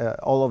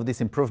of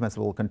these improvements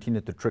will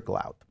continue to trickle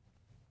out.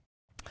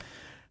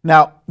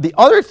 Now, the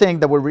other thing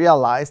that we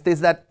realized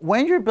is that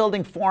when you're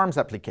building Forms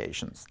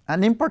applications,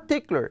 and in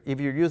particular, if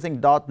you're using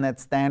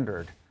 .NET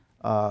Standard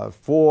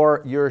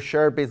for your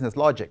shared business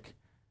logic,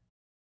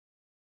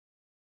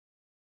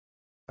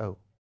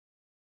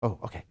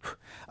 okay.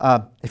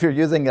 If you're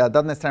using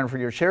 .NET Standard for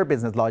your shared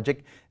business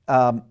logic,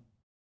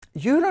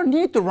 you don't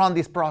need to run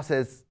this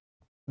process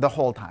the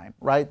whole time,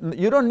 right?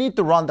 You don't need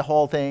to run the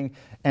whole thing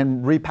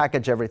and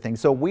repackage everything.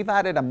 So we've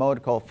added a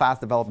mode called Fast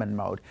Development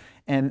Mode.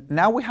 And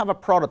now we have a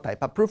prototype,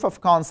 a proof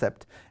of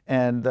concept.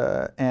 And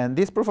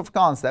this proof of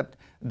concept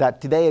that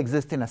today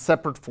exists in a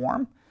separate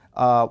form,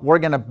 we're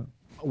going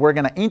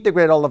to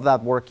integrate all of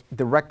that work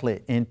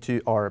directly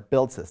into our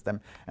build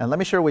system. And let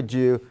me share with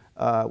you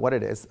what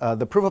it is.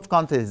 The proof of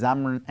concept is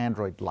Xamarin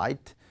Android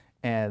Lite.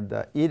 And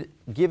it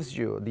gives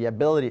you the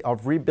ability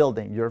of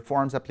rebuilding your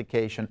Forms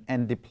application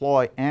and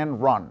deploy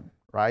and run,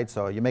 right?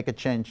 So you make a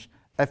change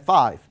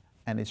F5,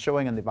 and it's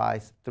showing on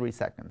device 3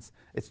 seconds.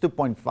 It's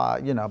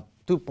 2.5,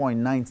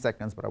 2.9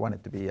 seconds, but I want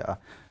it to be,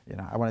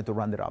 I wanted to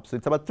round it up. So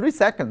it's about 3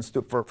 seconds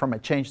from a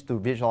change to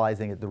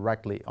visualizing it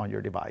directly on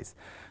your device.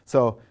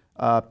 So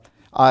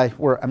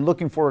I'm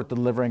looking forward to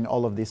delivering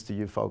all of this to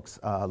you folks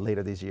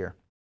later this year.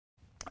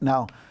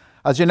 Now,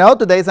 as you know,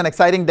 today is an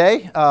exciting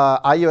day.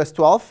 iOS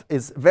 12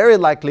 is very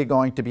likely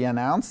going to be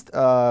announced.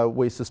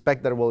 We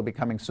suspect that it will be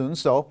coming soon.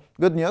 So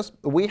good news,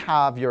 we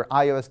have your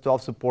iOS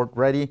 12 support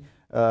ready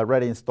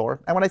in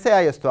store. And when I say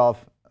iOS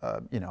 12,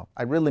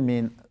 I really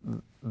mean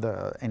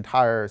the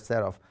entire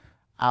set of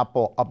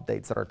Apple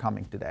updates that are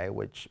coming today,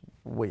 which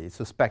we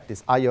suspect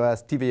is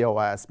iOS,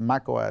 tvOS,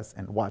 macOS,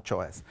 and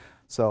watchOS.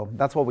 So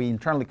that's what we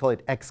internally call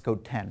it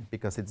Xcode 10,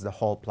 because it's the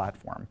whole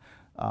platform.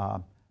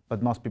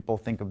 But most people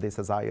think of this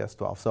as iOS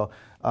 12. So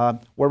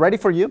we're ready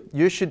for you.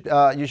 You should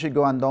go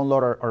and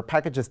download our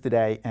packages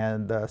today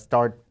and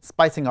start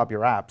spicing up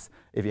your apps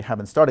if you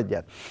haven't started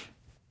yet.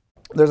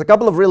 There's a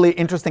couple of really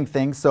interesting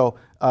things. So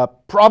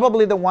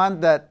probably the one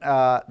that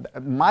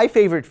my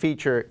favorite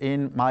feature,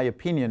 in my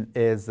opinion,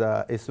 is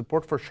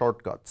support for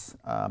shortcuts.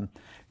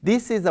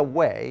 This is a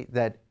way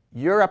that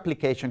your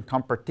application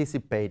can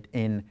participate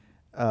in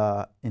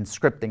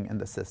scripting in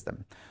the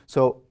system.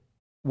 So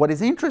what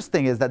is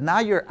interesting is that now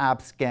your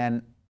apps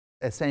can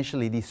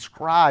essentially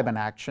describe an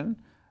action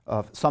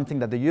of something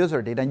that the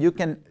user did, and you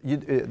can,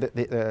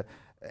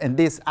 and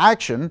this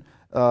action,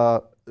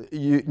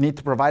 you need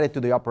to provide it to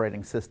the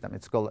operating system.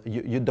 It's called,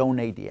 you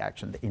donate the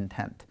action, the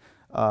intent.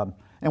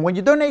 And when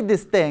you donate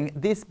this thing,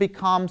 this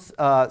becomes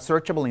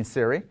searchable in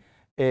Siri.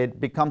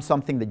 It becomes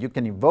something that you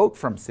can invoke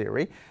from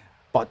Siri,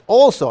 but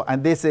also,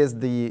 and this is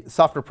the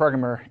software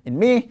programmer in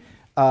me,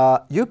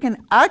 you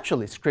can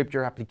actually script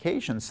your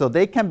application, so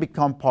they can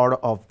become part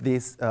of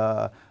this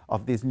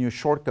new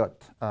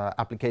shortcut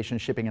application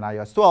shipping in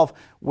iOS 12,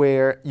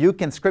 where you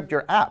can script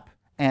your app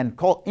and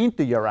call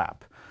into your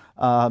app.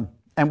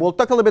 And we'll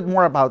talk a little bit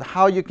more about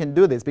how you can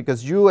do this,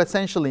 because you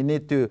essentially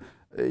need to,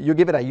 you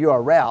give it a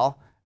URL,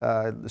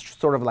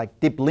 sort of like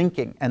deep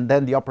linking, and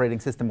then the operating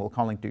system will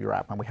call into your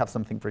app, and we have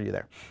something for you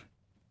there.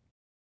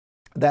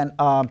 Then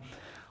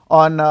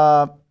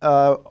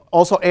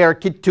also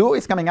ARKit 2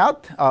 is coming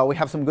out. We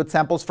have some good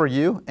samples for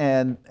you.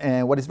 And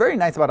what is very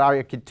nice about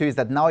ARKit 2 is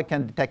that now it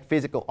can detect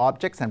physical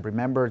objects and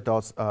remember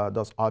those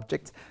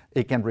objects.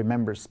 It can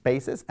remember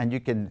spaces, and you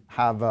can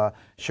have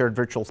shared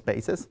virtual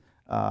spaces.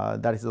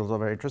 That is also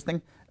very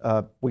interesting.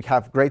 We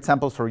have great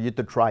samples for you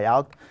to try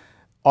out.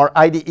 Our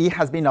IDE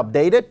has been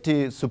updated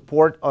to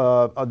support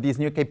these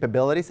new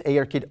capabilities.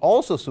 ARKit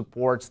also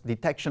supports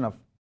detection of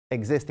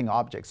existing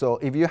objects. So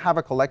if you have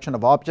a collection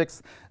of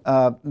objects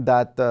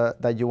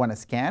that you want to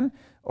scan,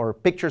 or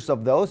pictures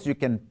of those, you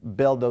can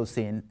build those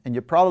in. And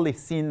you've probably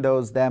seen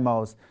those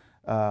demos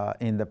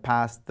in the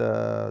past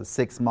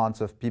 6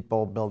 months of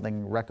people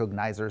building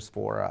recognizers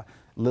for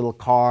little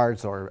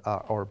cards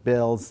or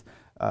bills.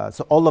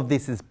 So all of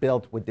this is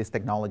built with this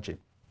technology.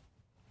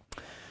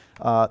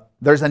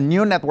 There's a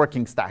new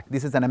networking stack.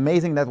 This is an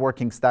amazing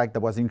networking stack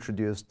that was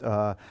introduced.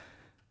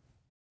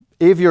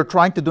 If you're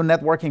trying to do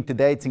networking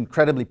today, it's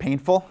incredibly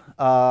painful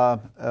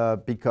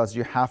because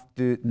you have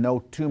to know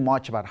too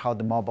much about how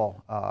the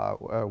mobile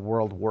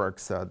world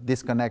works.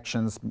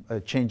 Disconnections,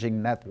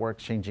 changing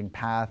networks, changing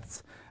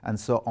paths, and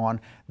so on.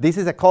 This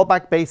is a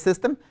callback-based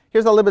system.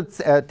 Here's a little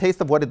bit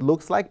taste of what it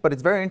looks like, but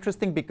it's very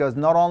interesting because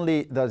not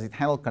only does it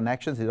handle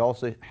connections, it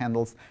also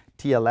handles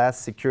TLS,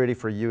 security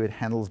for you. It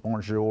handles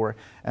bonjour,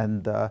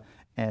 and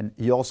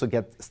you also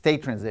get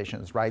state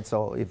transitions, right?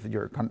 So if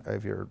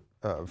your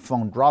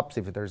phone drops,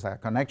 if there's a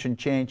connection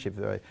change, if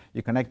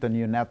you connect to a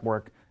new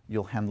network,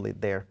 you'll handle it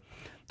there.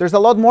 There's a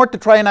lot more to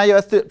try in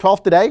iOS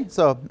 12 today,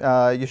 so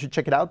you should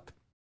check it out.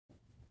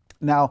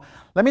 Now,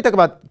 let me talk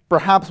about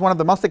perhaps one of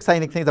the most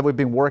exciting things that we've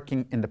been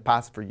working in the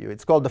past for you.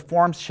 It's called the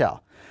Forms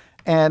shell.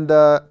 And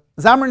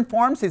Xamarin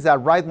Forms is a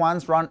write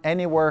once, run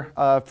anywhere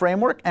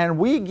framework, and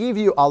we give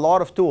you a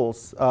lot of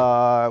tools.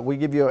 We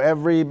give you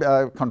every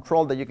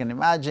control that you can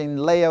imagine,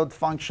 layout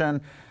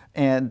function.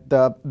 And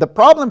the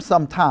problem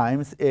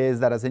sometimes is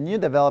that as a new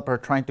developer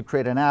trying to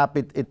create an app,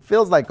 it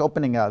feels like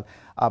opening a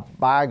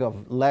bag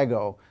of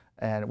Lego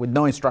and with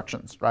no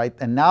instructions, right?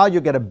 And now you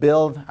get to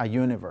build a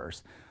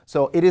universe.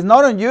 So it is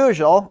not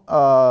unusual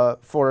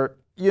for,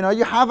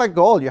 you have a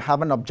goal, you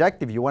have an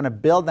objective, you want to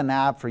build an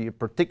app for your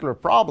particular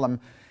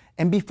problem.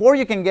 And before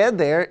you can get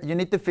there, you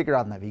need to figure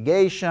out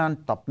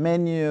navigation, top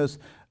menus,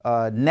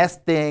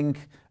 nesting,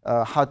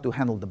 how to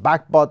handle the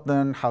back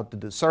button, how to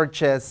do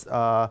searches,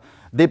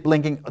 deep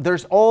linking.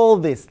 There's all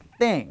these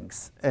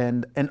things.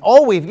 And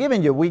all we've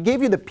given you, we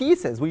gave you the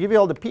pieces. We give you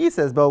all the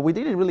pieces, but we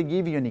didn't really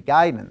give you any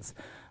guidance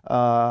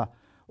or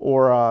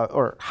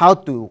how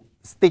to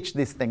stitch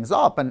these things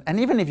up. And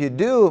even if you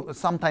do,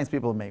 sometimes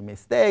people make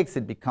mistakes.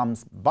 It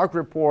becomes bug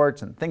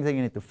reports and things that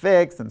you need to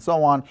fix and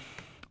so on.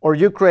 Or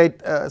you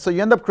create, so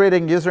you end up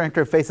creating user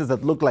interfaces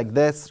that look like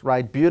this,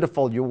 right?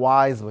 Beautiful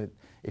UIs with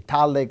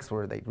italics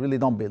where they really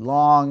don't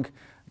belong.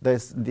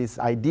 There's these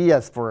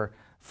ideas for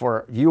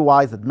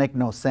UIs that make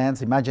no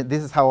sense. Imagine,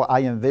 this is how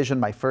I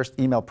envisioned my first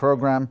email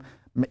program.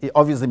 It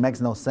obviously makes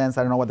no sense.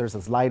 I don't know whether there's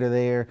a slider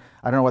there.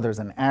 I don't know whether there's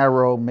an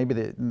arrow.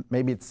 Maybe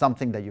it's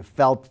something that you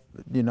felt,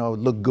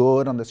 looked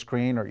good on the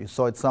screen, or you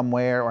saw it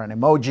somewhere, or an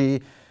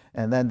emoji,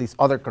 and then this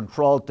other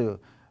control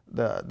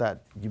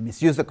that you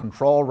misuse the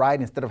control, right?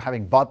 Instead of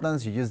having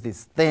buttons, you use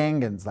this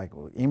thing, and it's like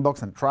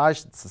inbox and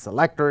trash. It's a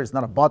selector. It's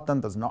not a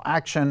button. There's no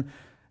action.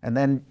 And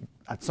then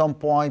at some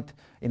point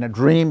in a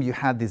dream, you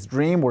had this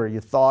dream where you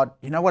thought,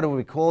 what would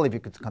be cool if you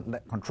could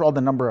control the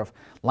number of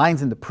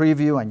lines in the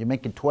preview and you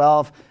make it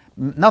 12.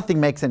 Nothing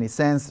makes any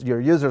sense.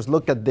 Your users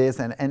look at this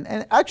and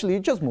actually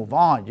you just move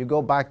on. You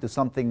go back to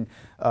something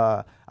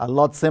a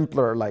lot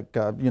simpler, like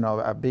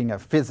being a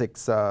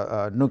physics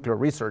nuclear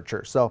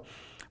researcher. So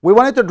we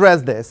wanted to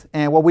address this,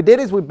 and what we did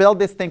is we built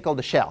this thing called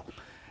the shell.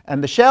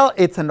 And the shell,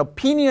 it's an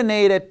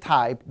opinionated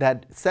type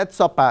that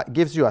sets up,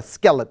 gives you a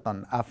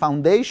skeleton, a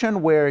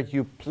foundation where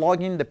you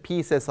plug in the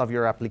pieces of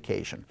your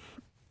application.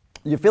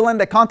 You fill in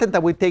the content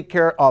that we take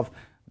care of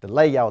the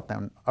layout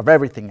and of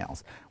everything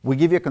else. We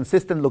give you a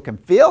consistent look and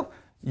feel.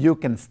 You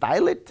can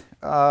style it.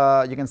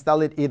 You can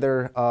style it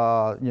either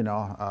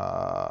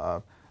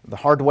the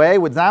hard way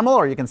with XAML,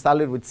 or you can style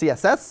it with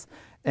CSS,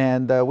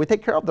 and we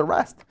take care of the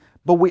rest.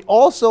 But we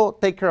also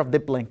take care of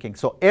deep linking.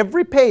 So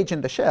every page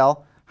in the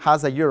shell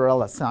has a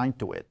URL assigned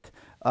to it.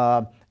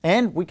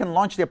 And we can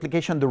launch the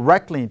application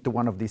directly into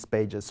one of these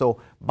pages.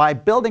 So by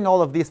building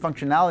all of this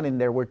functionality in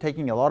there, we're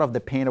taking a lot of the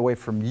pain away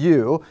from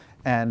you,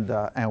 and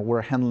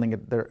we're handling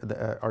it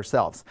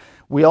ourselves.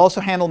 We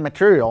also handle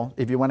material,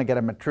 if you want to get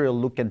a material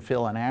look and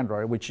feel on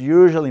Android, which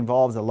usually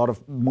involves a lot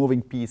of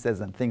moving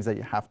pieces and things that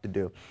you have to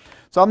do.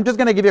 So I'm just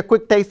going to give you a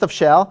quick taste of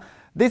shell.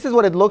 This is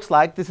what it looks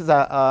like. This is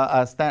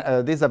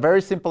a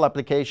very simple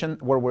application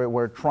where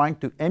we're trying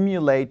to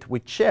emulate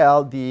with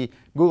shell the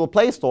Google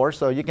Play Store.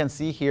 So you can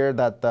see here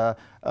that the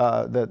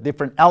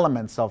different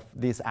elements of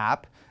this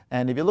app.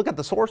 And if you look at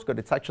the source code,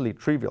 it's actually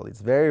trivial.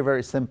 It's very,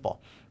 very simple.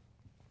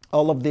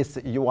 All of these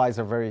UIs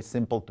are very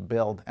simple to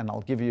build, and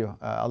I'll give you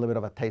a little bit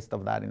of a taste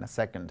of that in a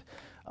second.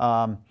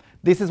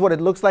 This is what it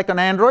looks like on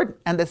Android,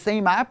 and the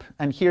same app.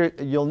 And here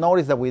you'll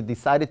notice that we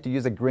decided to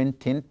use a green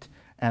tint,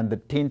 and the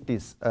tint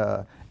is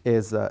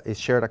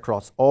shared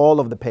across all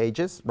of the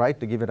pages, right,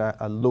 to give it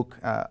a look,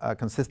 a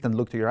consistent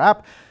look to your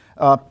app.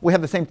 We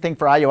have the same thing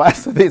for iOS.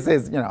 So this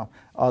is,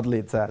 oddly,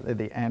 it's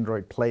the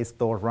Android Play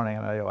Store running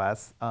on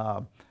iOS,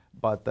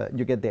 but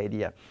you get the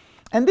idea.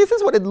 And this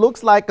is what it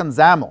looks like on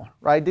XAML,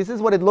 right? This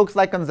is what it looks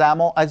like on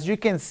XAML. As you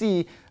can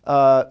see,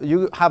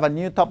 you have a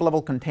new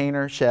top-level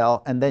container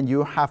shell, and then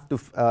you have to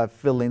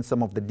fill in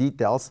some of the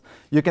details.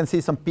 You can see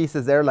some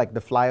pieces there, like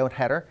the flyout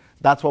header.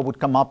 That's what would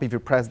come up if you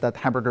press that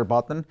hamburger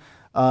button.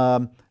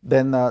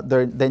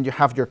 Then you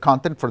have your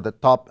content for the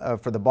top,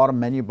 for the bottom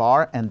menu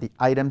bar, and the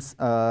items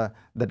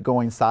that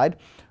go inside.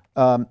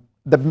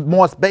 The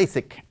most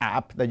basic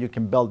app that you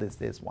can build is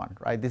this one,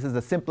 right? This is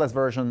the simplest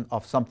version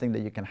of something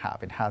that you can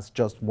have. It has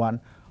just one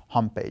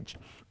homepage.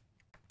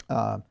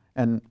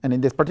 And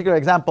in this particular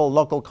example,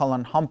 local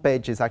colon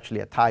homepage is actually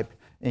a type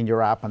in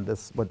your app, and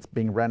this is what's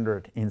being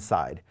rendered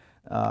inside.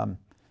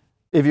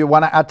 If you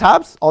want to add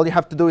tabs, all you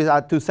have to do is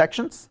add 2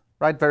 sections,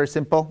 right? Very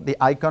simple. The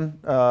icon,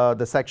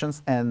 the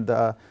sections, and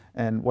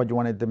what you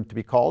wanted them to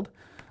be called.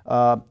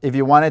 If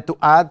you wanted to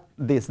add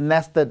these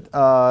nested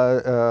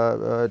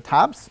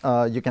tabs,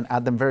 you can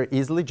add them very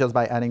easily just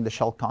by adding the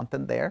shell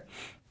content there.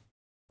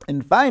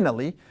 And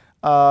finally,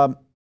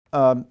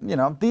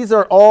 these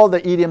are all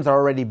the idioms are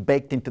already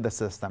baked into the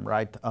system,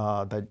 right?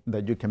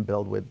 That you can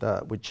build with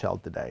shell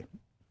today.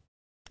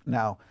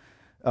 Now,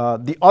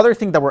 the other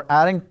thing that we're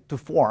adding to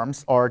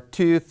forms are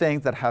 2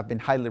 things that have been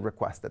highly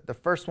requested. The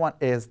first one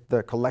is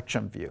the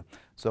collection view.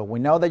 So we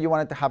know that you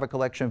wanted to have a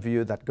collection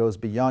view that goes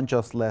beyond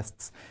just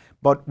lists.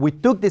 But we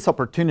took this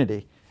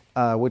opportunity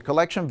with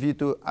collection view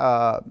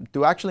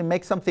to actually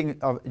make something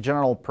of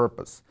general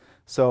purpose.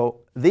 So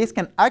this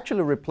can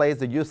actually replace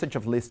the usage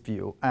of list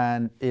view,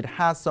 and it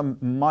has some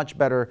much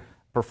better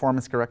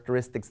performance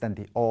characteristics than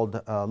the old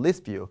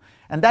list view.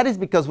 And that is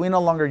because we no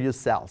longer use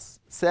cells.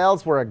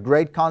 Cells were a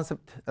great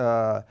concept,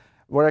 but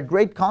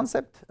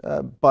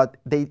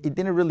it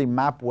didn't really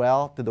map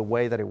well to the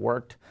way that it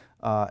worked.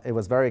 It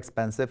was very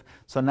expensive.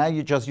 So now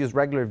you just use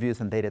regular views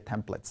and data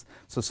templates.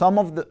 So some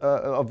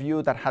of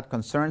you that had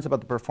concerns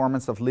about the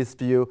performance of list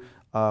view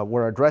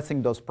were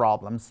addressing those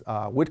problems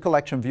with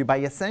collection view by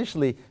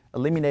essentially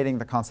eliminating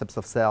the concepts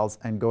of cells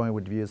and going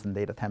with views and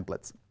data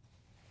templates.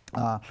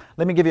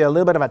 Let me give you a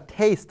little bit of a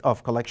taste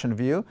of collection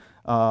view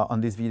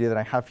on this video that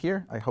I have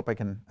here. I hope I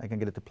can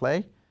get it to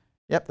play.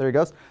 Yep, there it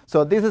goes.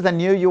 So this is a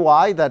new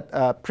UI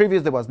that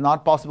previously was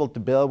not possible to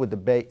build with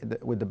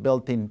the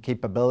built-in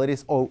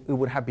capabilities, or it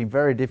would have been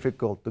very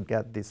difficult to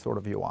get this sort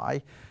of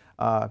UI.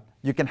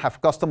 You can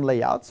have custom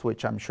layouts,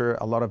 which I'm sure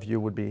a lot of you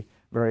would be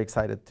very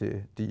excited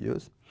to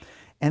use.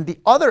 And the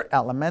other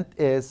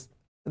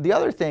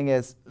thing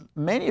is,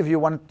 many of you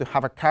wanted to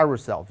have a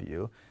carousel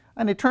view.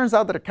 And it turns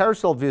out that a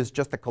carousel view is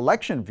just a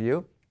collection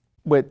view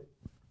with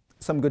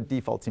some good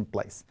defaults in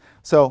place.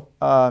 So,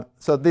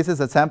 so this is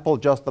a sample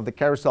just of the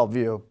carousel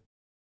view,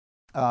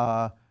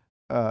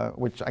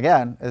 which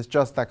again is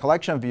just a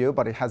collection view,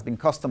 but it has been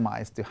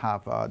customized to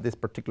have this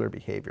particular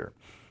behavior.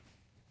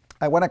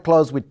 I want to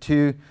close with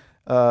two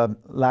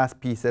last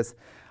pieces.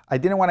 I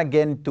didn't want to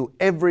get into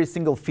every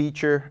single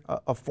feature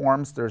of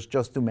forms. There's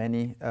just too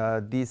many.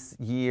 This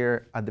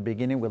year, at the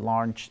beginning, we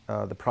launched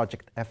the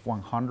project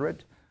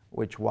S101,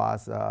 which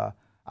was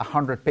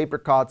 100 paper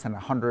cuts and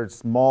 100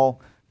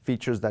 small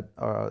features that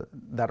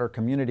our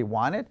community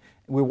wanted.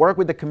 We work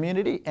with the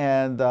community,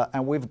 and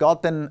we've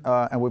gotten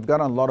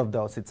a lot of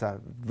those. It's a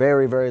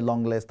very, very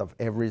long list of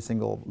every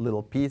single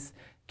little piece.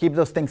 Keep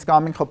those things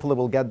coming. Hopefully,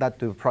 we'll get that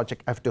to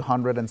Project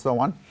F200 and so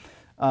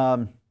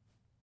on.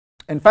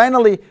 And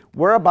finally,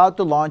 we're about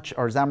to launch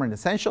our Xamarin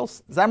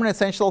Essentials. Xamarin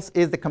Essentials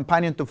is the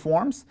companion to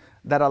Forms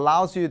that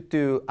allows you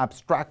to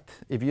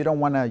abstract if you don't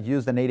want to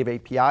use the native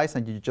APIs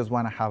and you just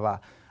want to have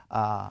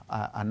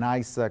a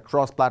nice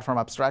cross-platform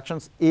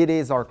abstractions. It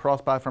is our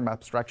cross-platform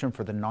abstraction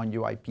for the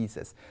non-UI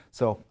pieces.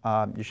 So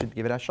you should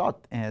give it a shot.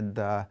 And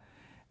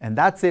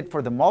that's it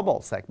for the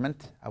mobile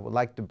segment. I would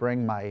like to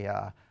bring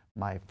my,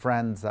 my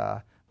friends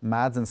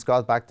Mads and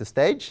Scott back to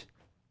stage.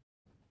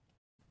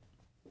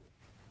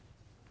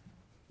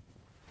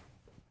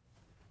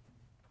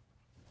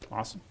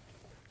 Awesome.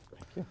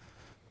 Thank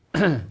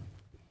you.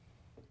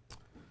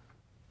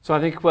 So I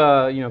think,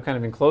 kind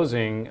of in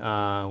closing,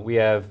 we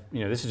have,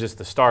 this is just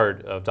the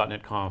start of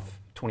 .NET Conf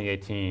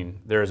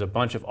 2018. There's a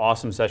bunch of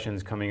awesome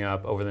sessions coming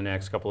up over the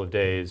next couple of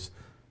days.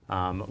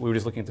 We were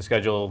just looking at the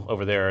schedule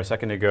over there a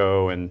second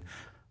ago, and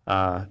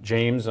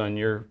James on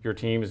your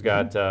team has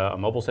got a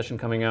mobile session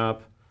coming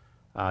up.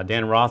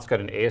 Dan Roth's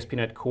got an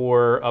ASP.NET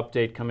Core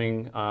update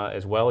coming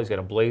as well. He's got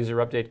a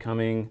Blazor update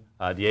coming.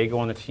 Diego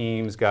on the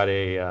team's got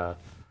a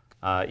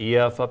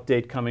EF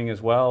update coming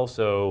as well.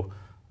 So,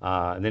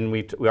 and then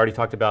we already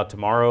talked about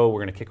tomorrow.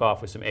 We're going to kick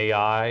off with some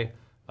AI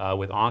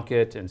with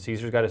Ankit, and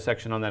Caesar's got a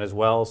section on that as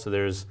well. So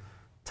there's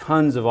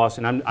tons of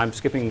awesome. I'm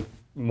skipping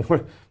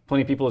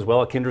plenty of people as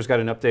well. Kendra's got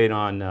an update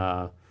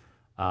on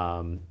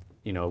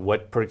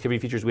what productivity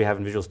features we have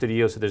in Visual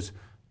Studio. So there's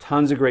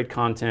tons of great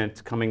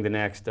content coming the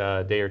next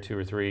day or two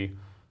or three.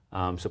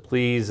 So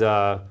please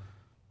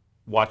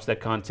watch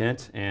that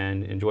content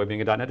and enjoy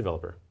being a .NET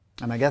developer.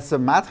 And I guess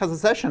Matt has a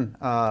session.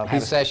 I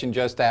have a session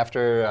just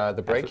after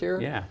the break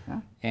here. Yeah.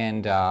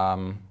 And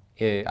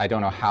I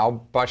don't know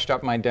how botched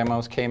up my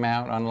demos came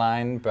out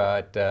online,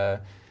 but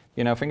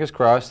fingers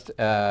crossed.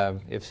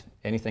 If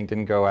anything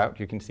didn't go out,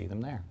 you can see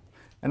them there.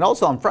 And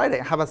also on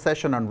Friday, I have a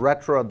session on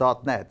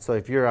retro.NET. So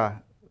if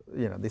you're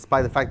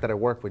despite the fact that I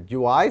work with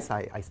UIs,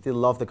 I still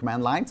love the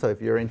command line. So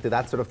if you're into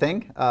that sort of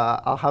thing,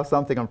 I'll have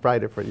something on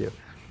Friday for you.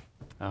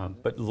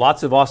 But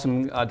lots of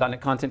awesome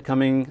 .NET content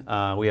coming.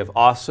 We have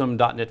awesome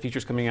 .NET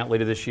features coming out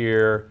later this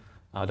year.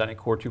 .NET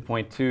Core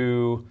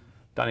 2.2,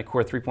 .NET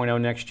Core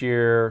 3.0 next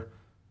year.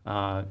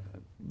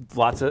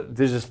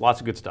 There's just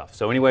lots of good stuff.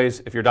 So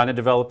anyways, if you're a .NET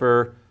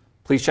developer,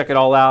 please check it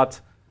all out.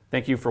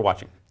 Thank you for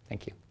watching.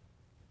 Thank you.